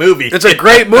like that movie. It's a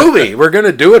great movie. We're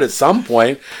gonna do it at some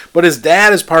point. But his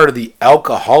dad is part of the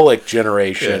alcoholic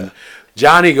generation. Yeah.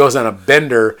 Johnny goes on a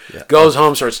bender, goes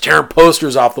home, starts tearing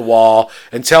posters off the wall,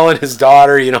 and telling his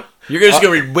daughter, you're just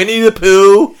gonna read Winnie the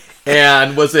Pooh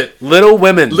and was it Little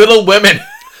Women. Little Women?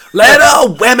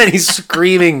 Little Women. He's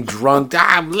screaming drunk.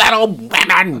 Little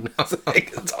Women.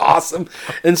 It's awesome.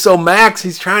 And so Max,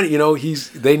 he's trying to,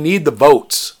 they need the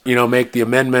votes, make the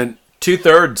amendment.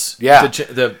 2/3. Yeah.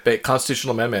 The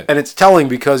constitutional amendment. And it's telling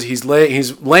because he's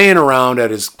laying around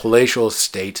at his palatial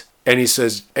estate, and he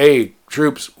says, hey,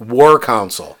 troops, war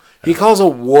council. He calls a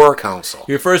war council.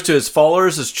 He refers to his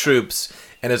followers as troops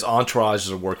and his entourage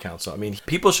as a war council. I mean,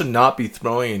 people should not be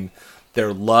throwing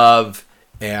their love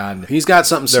and he's got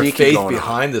something their sneaky faith going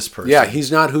behind on. this person. Yeah,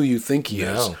 he's not who you think he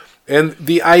is. No. And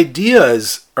the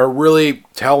ideas are really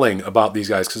telling about these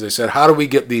guys because they said, how do we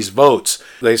get these votes?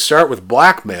 They start with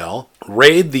blackmail,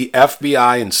 raid the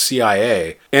FBI and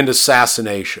CIA, and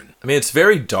assassination. I mean, it's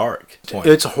very dark.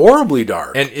 It's horribly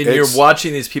dark. And you're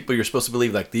watching these people, you're supposed to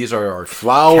believe like these are our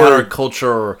Flower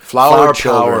counterculture, flower power,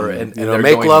 children, and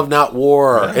make love, not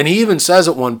war. Yeah. And he even says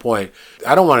at one point,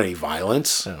 I don't want any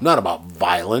violence. Yeah. I'm not about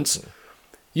violence.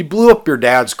 You blew up your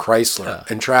dad's Chrysler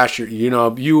and trashed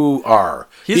you are.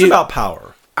 He's about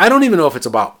power. I don't even know if it's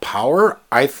about power.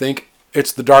 I think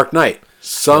it's the Dark Knight.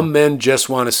 Some men just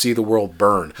want to see the world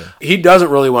burn. Yeah. He doesn't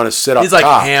really want to sit up He's like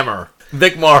top. Hammer.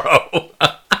 Vic Morrow.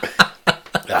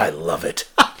 I love it.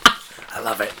 I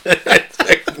love it.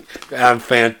 I'm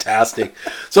fantastic.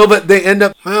 So, but they end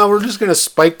up, we're just going to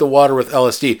spike the water with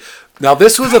LSD. Now,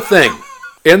 this was a thing.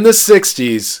 In the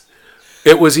 60s,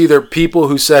 it was either people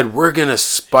who said, we're going to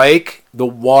spike the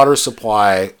water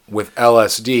supply with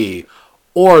LSD,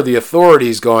 or the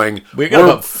authorities going, we're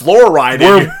fluoride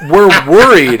we're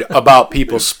worried about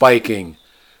people spiking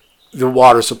the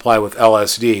water supply with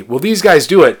LSD. Well, these guys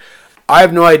do it. I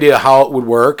have no idea how it would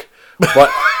work, but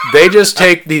they just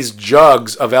take these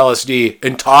jugs of LSD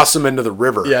and toss them into the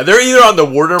river. Yeah, they're either on the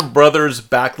Warner Brothers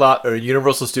backlot or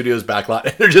Universal Studios backlot,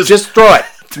 and they're just throw it.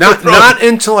 Not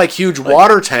into like huge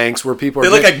water tanks where people are.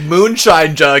 They look like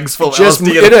moonshine jugs full of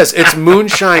LSD. It is. It's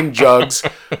moonshine jugs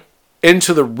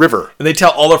into the river. And they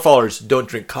tell all their followers, don't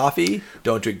drink coffee,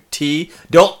 don't drink tea,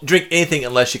 don't drink anything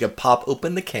unless you can pop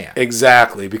open the can.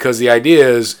 Exactly, because the idea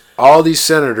is all these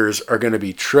senators are going to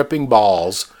be tripping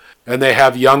balls, and they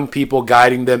have young people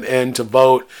guiding them in to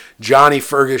vote. Johnny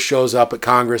Fergus shows up at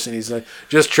Congress, and he's like,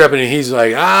 just tripping, and he's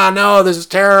like, no, this is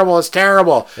terrible, it's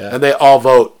terrible. Yeah. And they all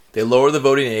vote. They lower the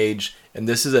voting age, and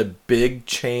this is a big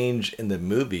change in the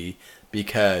movie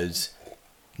because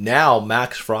now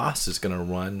Max Frost is going to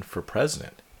run for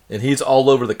president. And he's all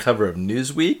over the cover of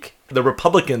Newsweek. The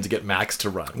Republicans get Max to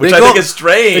run, which I think is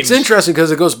strange. It's interesting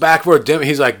because it goes back and forth.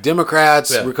 He's like,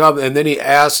 Democrats, Republicans, and then he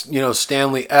asks,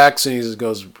 Stanley X, and he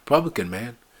goes, Republican,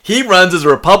 man. He runs as a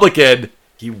Republican.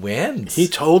 He wins. He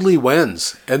totally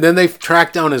wins. And then they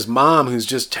track down his mom, who's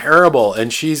just terrible.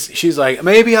 And she's like,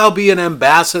 maybe I'll be an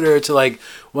ambassador to like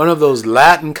one of those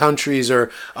Latin countries,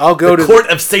 or I'll go to the Court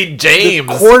of St. James.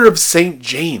 The Court of St.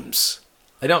 James.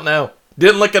 I don't know.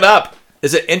 Didn't look it up.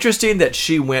 Is it interesting that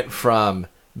she went from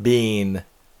being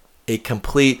a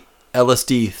complete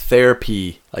LSD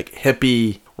therapy, like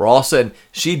hippie, where all of a sudden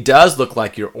she does look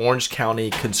like your Orange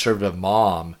County conservative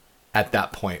mom at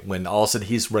that point when all of a sudden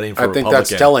he's running for Republican. I think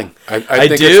that's telling. I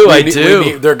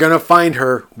do. They're going to find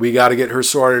her. We got to get her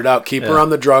sorted out. Keep her on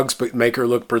the drugs, but make her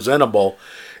look presentable.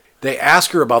 They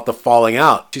ask her about the falling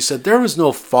out. She said, there was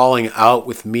no falling out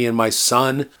with me and my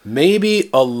son. Maybe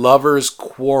a lover's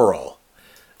quarrel.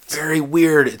 Very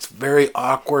weird. It's very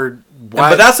awkward.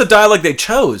 But that's the dialogue they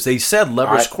chose. They said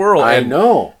lover's quarrel. I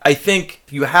know. I think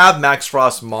you have Max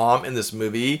Frost's mom in this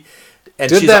movie. And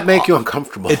did that make you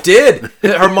uncomfortable? It did.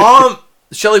 Her mom,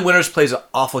 Shelley Winters, plays an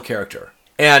awful character.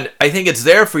 And I think it's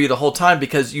there for you the whole time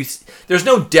because there's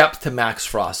no depth to Max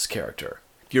Frost's character.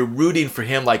 You're rooting for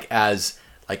him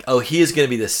he is going to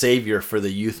be the savior for the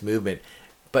youth movement.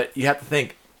 But you have to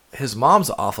think, his mom's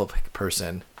an awful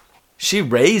person. She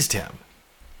raised him.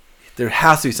 There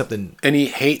has to be something. And he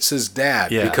hates his dad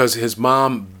because his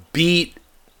mom beat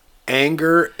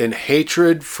anger and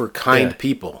hatred for kind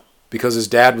people because his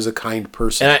dad was a kind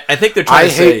person. And I think they're trying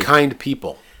to say... I hate kind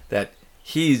people. That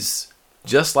he's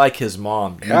just like his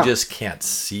mom. Yeah. You just can't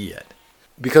see it.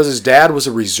 Because his dad was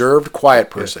a reserved, quiet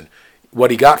person.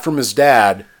 What he got from his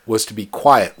dad was to be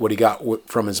quiet. What he got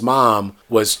from his mom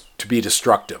was to be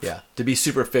destructive. Yeah, to be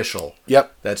superficial.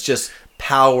 Yep. That's just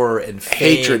power and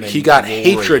fame. Hatred. And He got glory.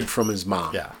 hatred from his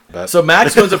mom. Yeah. So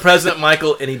Max goes to President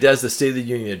Michael, and he does the State of the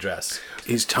Union address.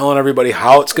 He's telling everybody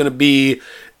how it's going to be.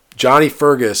 Johnny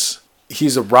Fergus,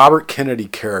 he's a Robert Kennedy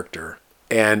character,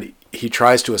 and he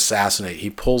tries to assassinate. He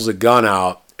pulls a gun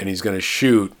out, and he's going to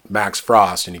shoot Max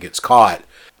Frost, and he gets caught.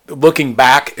 Looking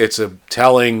back, it's a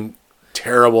telling,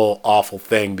 terrible, awful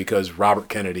thing because Robert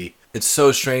Kennedy... It's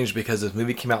so strange because this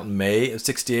movie came out in May of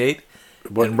 68,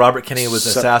 and Robert Kennedy was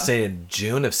assassinated in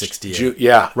June of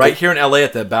 68. Right here in LA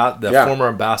at the former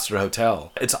Ambassador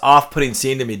Hotel. It's off-putting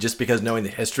scene to me just because knowing the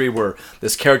history where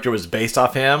this character was based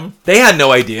off him. They had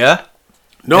no idea.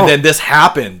 No. And then this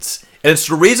happens. And it's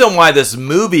the reason why this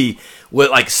movie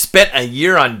spent a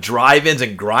year on drive-ins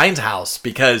and Grindhouse,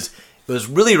 because it was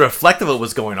really reflective of what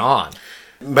was going on.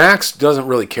 Max doesn't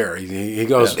really care. He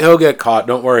goes, he'll get caught,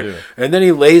 don't worry. Yeah. And then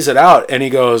he lays it out, and he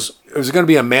goes, it was going to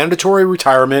be a mandatory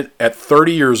retirement at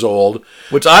 30 years old.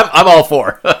 Which I'm all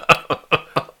for.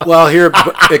 Well, here,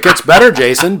 it gets better,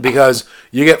 Jason, because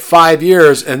you get 5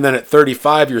 years, and then at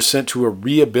 35, you're sent to a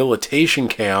rehabilitation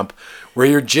camp where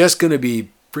you're just going to be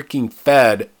freaking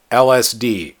fed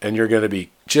LSD, and you're going to be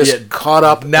just caught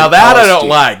up. Now that LSD. I don't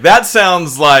like. That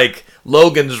sounds like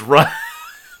Logan's Run.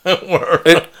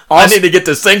 I need to get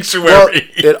to Sanctuary. Well,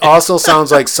 it also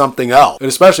sounds like something else. And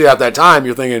especially at that time,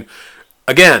 you're thinking,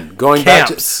 again, going back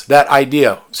to that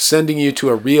idea, sending you to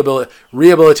a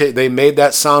rehabilitate. They made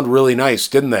that sound really nice,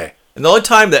 didn't they? And the only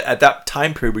time that at that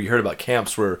time period where you heard about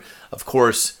camps were, of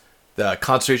course, the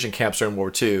concentration camps during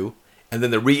World War II, and then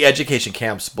the re-education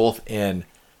camps both in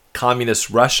communist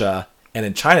Russia and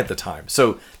in China at the time.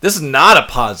 So this is not a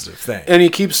positive thing. And he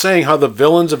keeps saying how the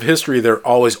villains of history, they're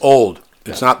always old.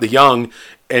 It's not the young.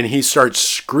 And he starts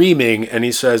screaming, and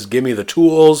he says, give me the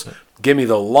tools, give me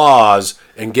the laws,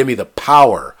 and give me the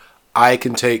power. I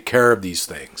can take care of these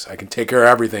things. I can take care of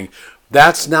everything.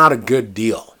 That's not a good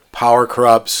deal. Power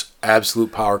corrupts.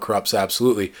 Absolute power corrupts.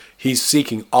 Absolutely. He's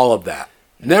seeking all of that.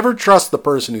 Never trust the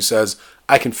person who says,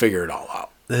 I can figure it all out.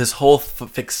 His whole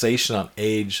fixation on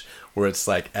age, where it's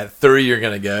like at 30 you're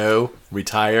going to go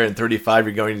retire, and 35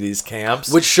 you're going to these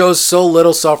camps, which shows so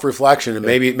little self-reflection. And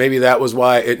maybe that was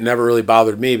why it never really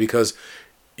bothered me, because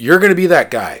you're going to be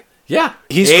that guy. Yeah,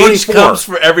 he's age 24. comes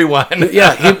for everyone.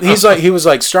 Yeah, he was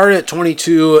like started at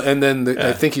 22, and then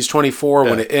I think he's 24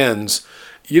 when it ends.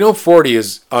 40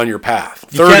 is on your path.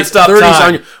 30, you can't stop 30's time.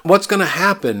 On your, what's going to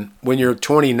happen when you're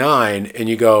 29 and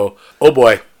you go, oh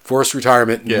boy, forced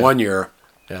retirement in 1 year?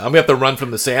 Yeah, I'm going to have to run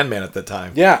from the Sandman at that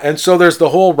time. Yeah, and so there's the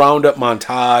whole roundup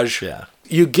montage. Yeah.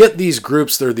 You get these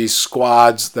groups, they're these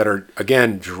squads that are,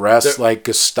 again, dressed like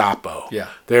Gestapo. Yeah.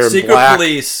 They're secret black,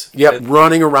 police. Yep,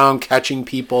 running around catching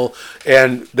people.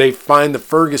 And they find the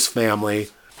Fergus family,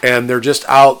 and they're just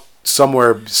out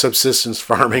somewhere subsistence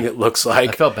farming, it looks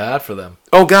like. I felt bad for them.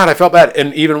 Oh, God, I felt bad.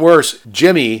 And even worse,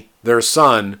 Jimmy, their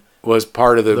son, was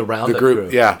part of the roundup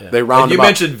group. Yeah, yeah, they rounded you up.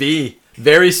 mentioned V.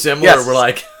 Very similar. Yes. We're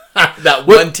like, that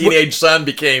one teenage son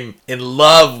became in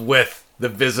love with the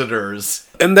visitors.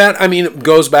 And that, it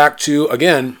goes back to,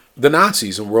 again, the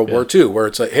Nazis in World War II, where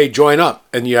it's like, hey, join up.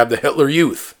 And you have the Hitler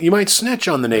Youth. You might snitch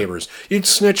on the neighbors. You'd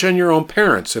snitch on your own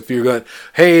parents if you're going,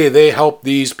 hey, they help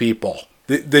these people.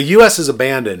 The U.S. has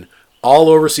abandoned all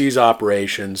overseas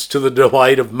operations to the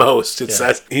delight of most. It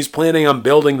says he's planning on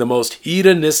building the most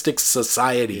hedonistic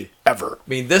society ever.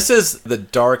 This is the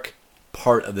dark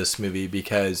part of this movie,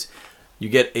 because you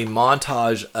get a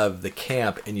montage of the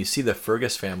camp, and you see the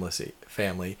Fergus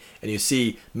family, and you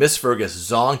see Miss Fergus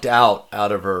zonked out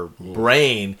of her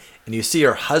brain, and you see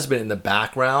her husband in the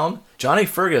background. Johnny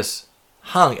Fergus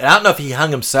hung. And I don't know if he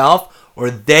hung himself or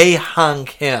they hung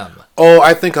him. Oh,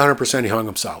 I think 100% he hung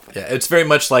himself. Yeah, it's very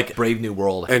much like Brave New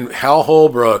World. And Hal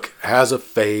Holbrook has a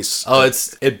face. Oh,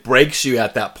 it breaks you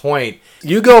at that point.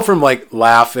 You go from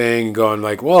laughing and going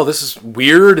well, this is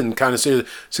weird and kind of serious.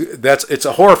 It's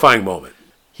a horrifying moment.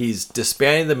 He's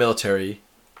disbanding the military,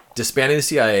 disbanding the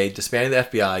CIA, disbanding the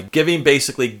FBI, giving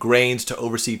basically grains to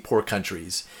oversee poor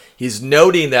countries. He's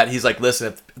noting that he's like,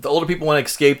 listen, if the older people want to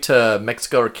escape to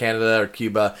Mexico or Canada or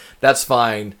Cuba, that's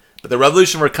fine. But the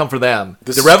revolution will come for them.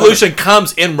 The revolution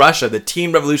comes in Russia. The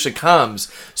teen revolution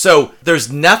comes. So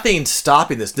there's nothing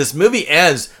stopping this. This movie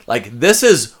ends like this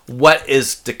is what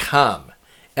is to come.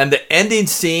 And the ending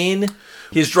scene,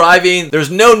 he's driving.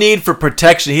 There's no need for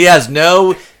protection. He has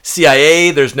no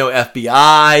CIA, there's no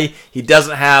FBI, he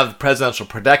doesn't have presidential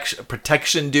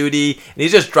protection duty, and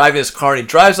he's just driving his car, and he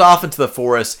drives off into the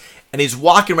forest, and he's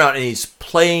walking around, and he's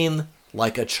playing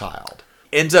like a child.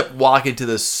 Ends up walking to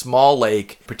this small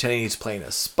lake, pretending he's playing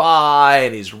a spy,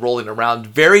 and he's rolling around,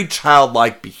 very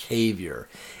childlike behavior.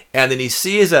 And then he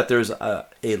sees that there's a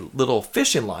little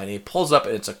fishing line, and he pulls up,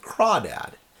 and it's a crawdad.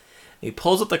 And he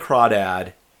pulls up the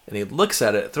crawdad, and he looks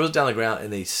at it, throws it down the ground,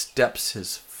 and he steps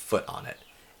his foot on it.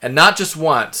 And not just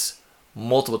once,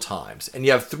 multiple times. And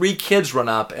you have 3 kids run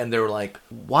up, and they're like,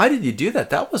 why did you do that?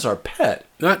 That was our pet.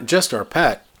 Not just our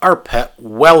pet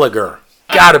Welliger.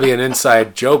 Got to be an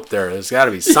inside joke there. There's got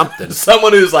to be something.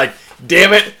 Someone who's like,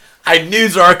 damn it, I knew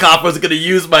Zarkov was going to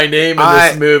use my name in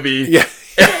this movie. Yeah.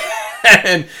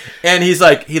 and he's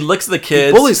like, he looks at the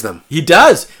kids. He bullies them. He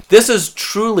does. This is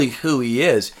truly who he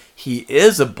is. He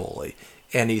is a bully.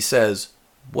 And he says,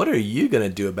 what are you going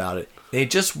to do about it? And he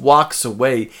just walks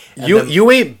away. You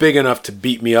ain't big enough to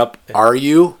beat me up, are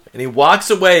you? And he walks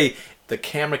away. The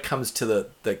camera comes to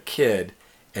the kid,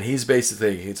 and he's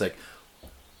like,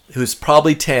 who's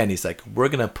probably 10. He's like, we're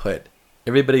going to put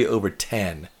everybody over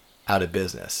 10 out of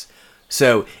business.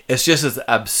 So it's just this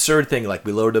absurd thing, like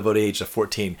we lowered the voting age to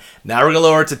 14. Now we're going to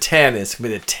lower it to 10. And it's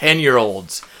going to be the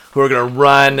 10-year-olds who are going to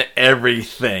run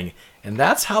everything. And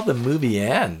that's how the movie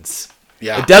ends.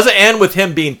 Yeah. It doesn't end with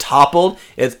him being toppled.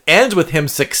 It ends with him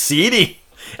succeeding.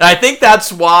 And I think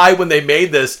that's why when they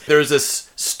made this, there's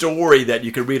this story that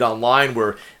you could read online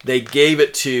where they gave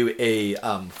it to a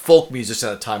folk musician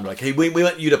at the time. Like, hey, we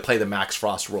want you to play the Max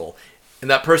Frost role.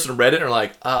 And that person read it and they're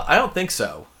like, I don't think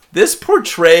so. This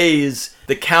portrays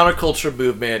the counterculture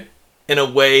movement in a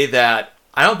way that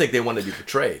I don't think they want to be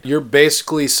portrayed. You're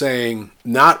basically saying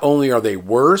not only are they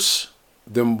worse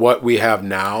than what we have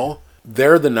now,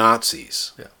 they're the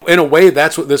Nazis. Yeah. In a way,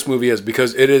 that's what this movie is,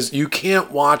 because it is. You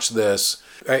can't watch this.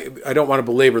 I don't want to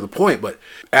belabor the point, but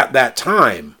at that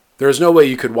time, there's no way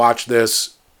you could watch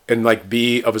this and like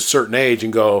be of a certain age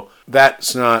and go,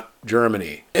 that's not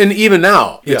Germany. And even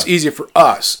now, it's easier for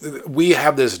us. We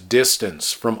have this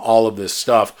distance from all of this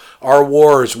stuff. Our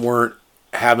wars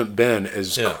haven't been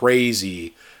as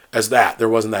crazy as that. There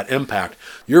wasn't that impact.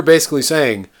 You're basically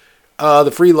saying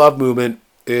the free love movement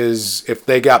is, if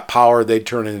they got power, they'd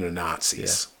turn into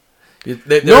Nazis. Yeah.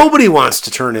 Nobody wants to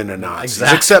turn into Nazis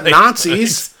except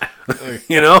Nazis.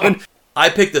 You know? I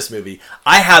picked this movie.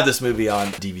 I have this movie on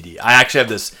DVD. I actually have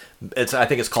this. I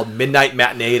think it's called Midnight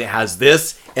Matinee, and it has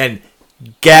this and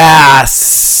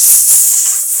Gas.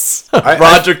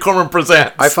 Roger Corman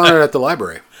Presents. I found it at the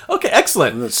library. Okay,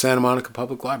 excellent. In the Santa Monica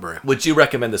Public Library. Would you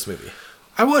recommend this movie?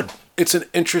 I would. It's an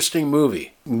interesting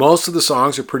movie. Most of the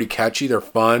songs are pretty catchy. They're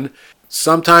fun.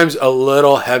 Sometimes a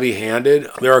little heavy-handed.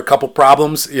 There are a couple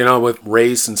problems, with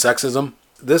race and sexism.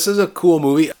 This is a cool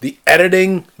movie. The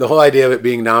editing, the whole idea of it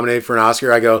being nominated for an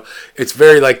Oscar, I go, it's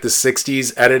very like the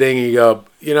 60s editing. You go,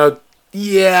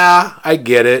 yeah, I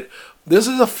get it. This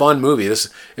is a fun movie.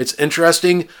 It's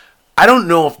interesting. I don't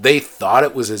know if they thought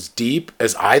it was as deep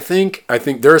as I think. I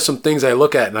think there are some things I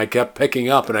look at and I kept picking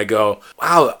up and I go,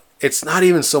 wow, it's not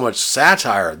even so much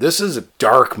satire. This is a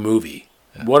dark movie.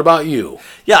 What about you?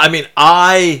 Yeah, I mean,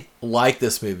 I like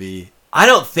this movie. I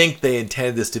don't think they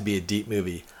intended this to be a deep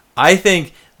movie. I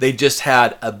think they just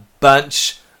had a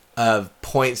bunch of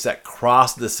points that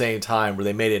crossed at the same time where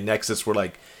they made a nexus where,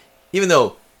 like, even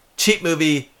though cheap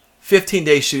movie,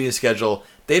 15-day shooting schedule,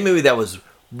 they made a movie that was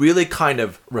really kind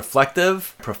of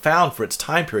reflective, profound for its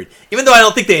time period. Even though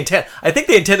I think they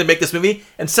intend to make this movie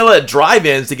and sell it at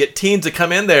drive-ins to get teens to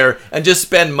come in there and just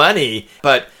spend money.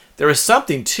 But there is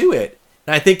something to it.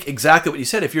 And I think exactly what you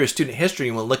said, if you're a student of history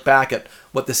and want to look back at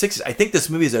what the 60s, I think this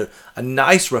movie is a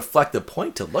nice reflective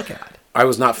point to look at. I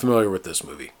was not familiar with this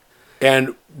movie.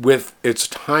 And with its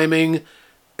timing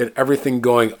and everything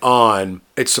going on,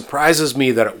 it surprises me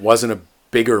that it wasn't a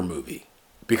bigger movie.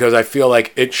 Because I feel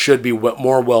like it should be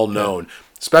more well-known.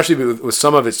 Especially with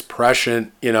some of its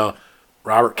prescient,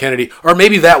 Robert Kennedy. Or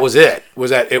maybe that was it. Was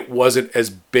that it wasn't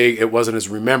as big, it wasn't as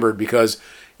remembered because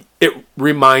it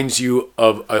reminds you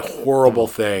of a horrible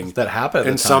thing that happened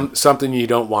and something you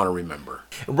don't want to remember.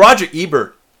 Roger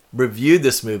Ebert reviewed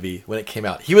this movie when it came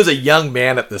out. He was a young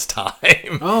man at this time.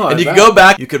 And you can go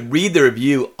back, you could read the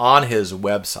review on his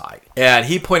website. And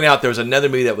he pointed out there was another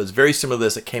movie that was very similar to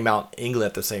this that came out in England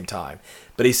at the same time.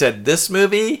 But he said, this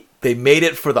movie, they made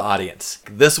it for the audience.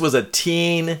 This was a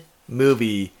teen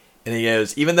movie. And he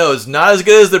goes, even though it's not as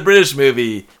good as the British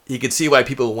movie, you could see why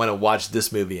people want to watch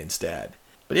this movie instead.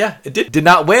 But yeah, it did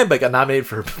not win, but got nominated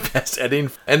for Best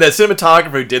Editing. And the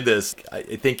cinematographer who did this, I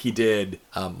think he did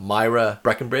Myra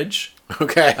Breckenbridge.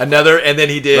 Okay. Another, and then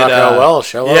he did Raquel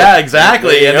Welch. Hello. Yeah,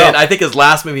 exactly. There you And go. then I think his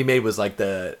last movie he made was like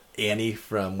the Annie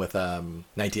with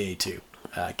 1982.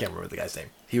 I can't remember the guy's name.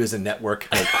 He was in Network.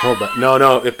 Hold on.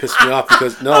 No, it pissed me off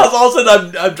because All of a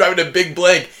sudden I'm driving a big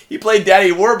blank. He played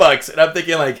Daddy Warbucks, and I'm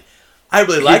thinking like, I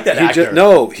really like that actor.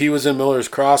 He was in Miller's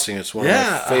Crossing. It's one of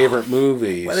my favorite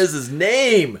movies. What is his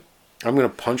name? I'm gonna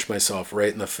punch myself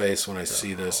right in the face when I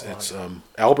see this. It's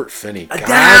Albert Finney.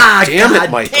 God damn it,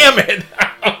 Michael. Damn it!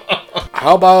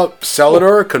 How about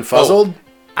Celador, Confuzzled?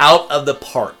 Out of the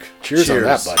park. Cheers on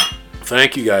that, bud.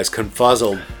 Thank you guys.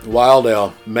 Confuzzled, Wild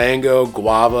Ale, mango,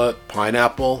 guava,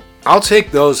 pineapple. I'll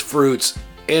take those fruits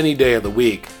any day of the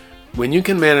week. When you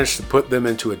can manage to put them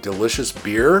into a delicious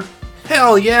beer,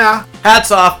 hell yeah.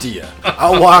 Hats off to you.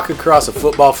 I'll walk across a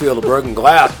football field of broken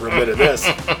glass for a bit of this.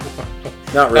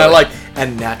 Not really. I like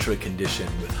and natural condition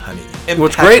with honey.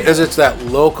 What's great is it's that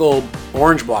local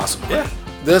orange blossom honey. Yeah.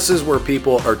 This is where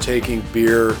people are taking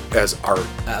beer as art.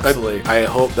 Absolutely. I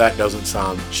hope that doesn't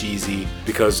sound cheesy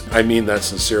because I mean that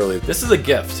sincerely. This is a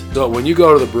gift. So when you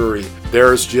go to the brewery,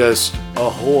 there's just a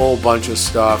whole bunch of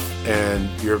stuff, and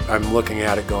I'm looking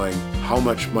at it going, how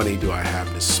much money do I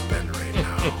have to spend right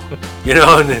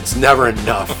now? And it's never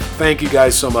enough. Thank you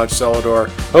guys so much, Celador.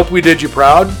 Hope we did you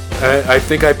proud. I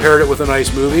think I paired it with a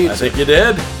nice movie. I think you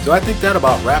did. So I think that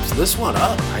about wraps this one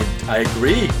up. I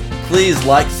agree. Please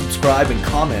like, subscribe, and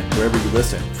comment wherever you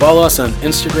listen. Follow us on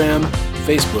Instagram,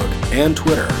 Facebook, and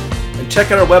Twitter. And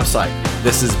check out our website.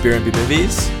 This is Beer and B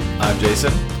Movies. I'm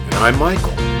Jason. And I'm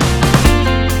Michael.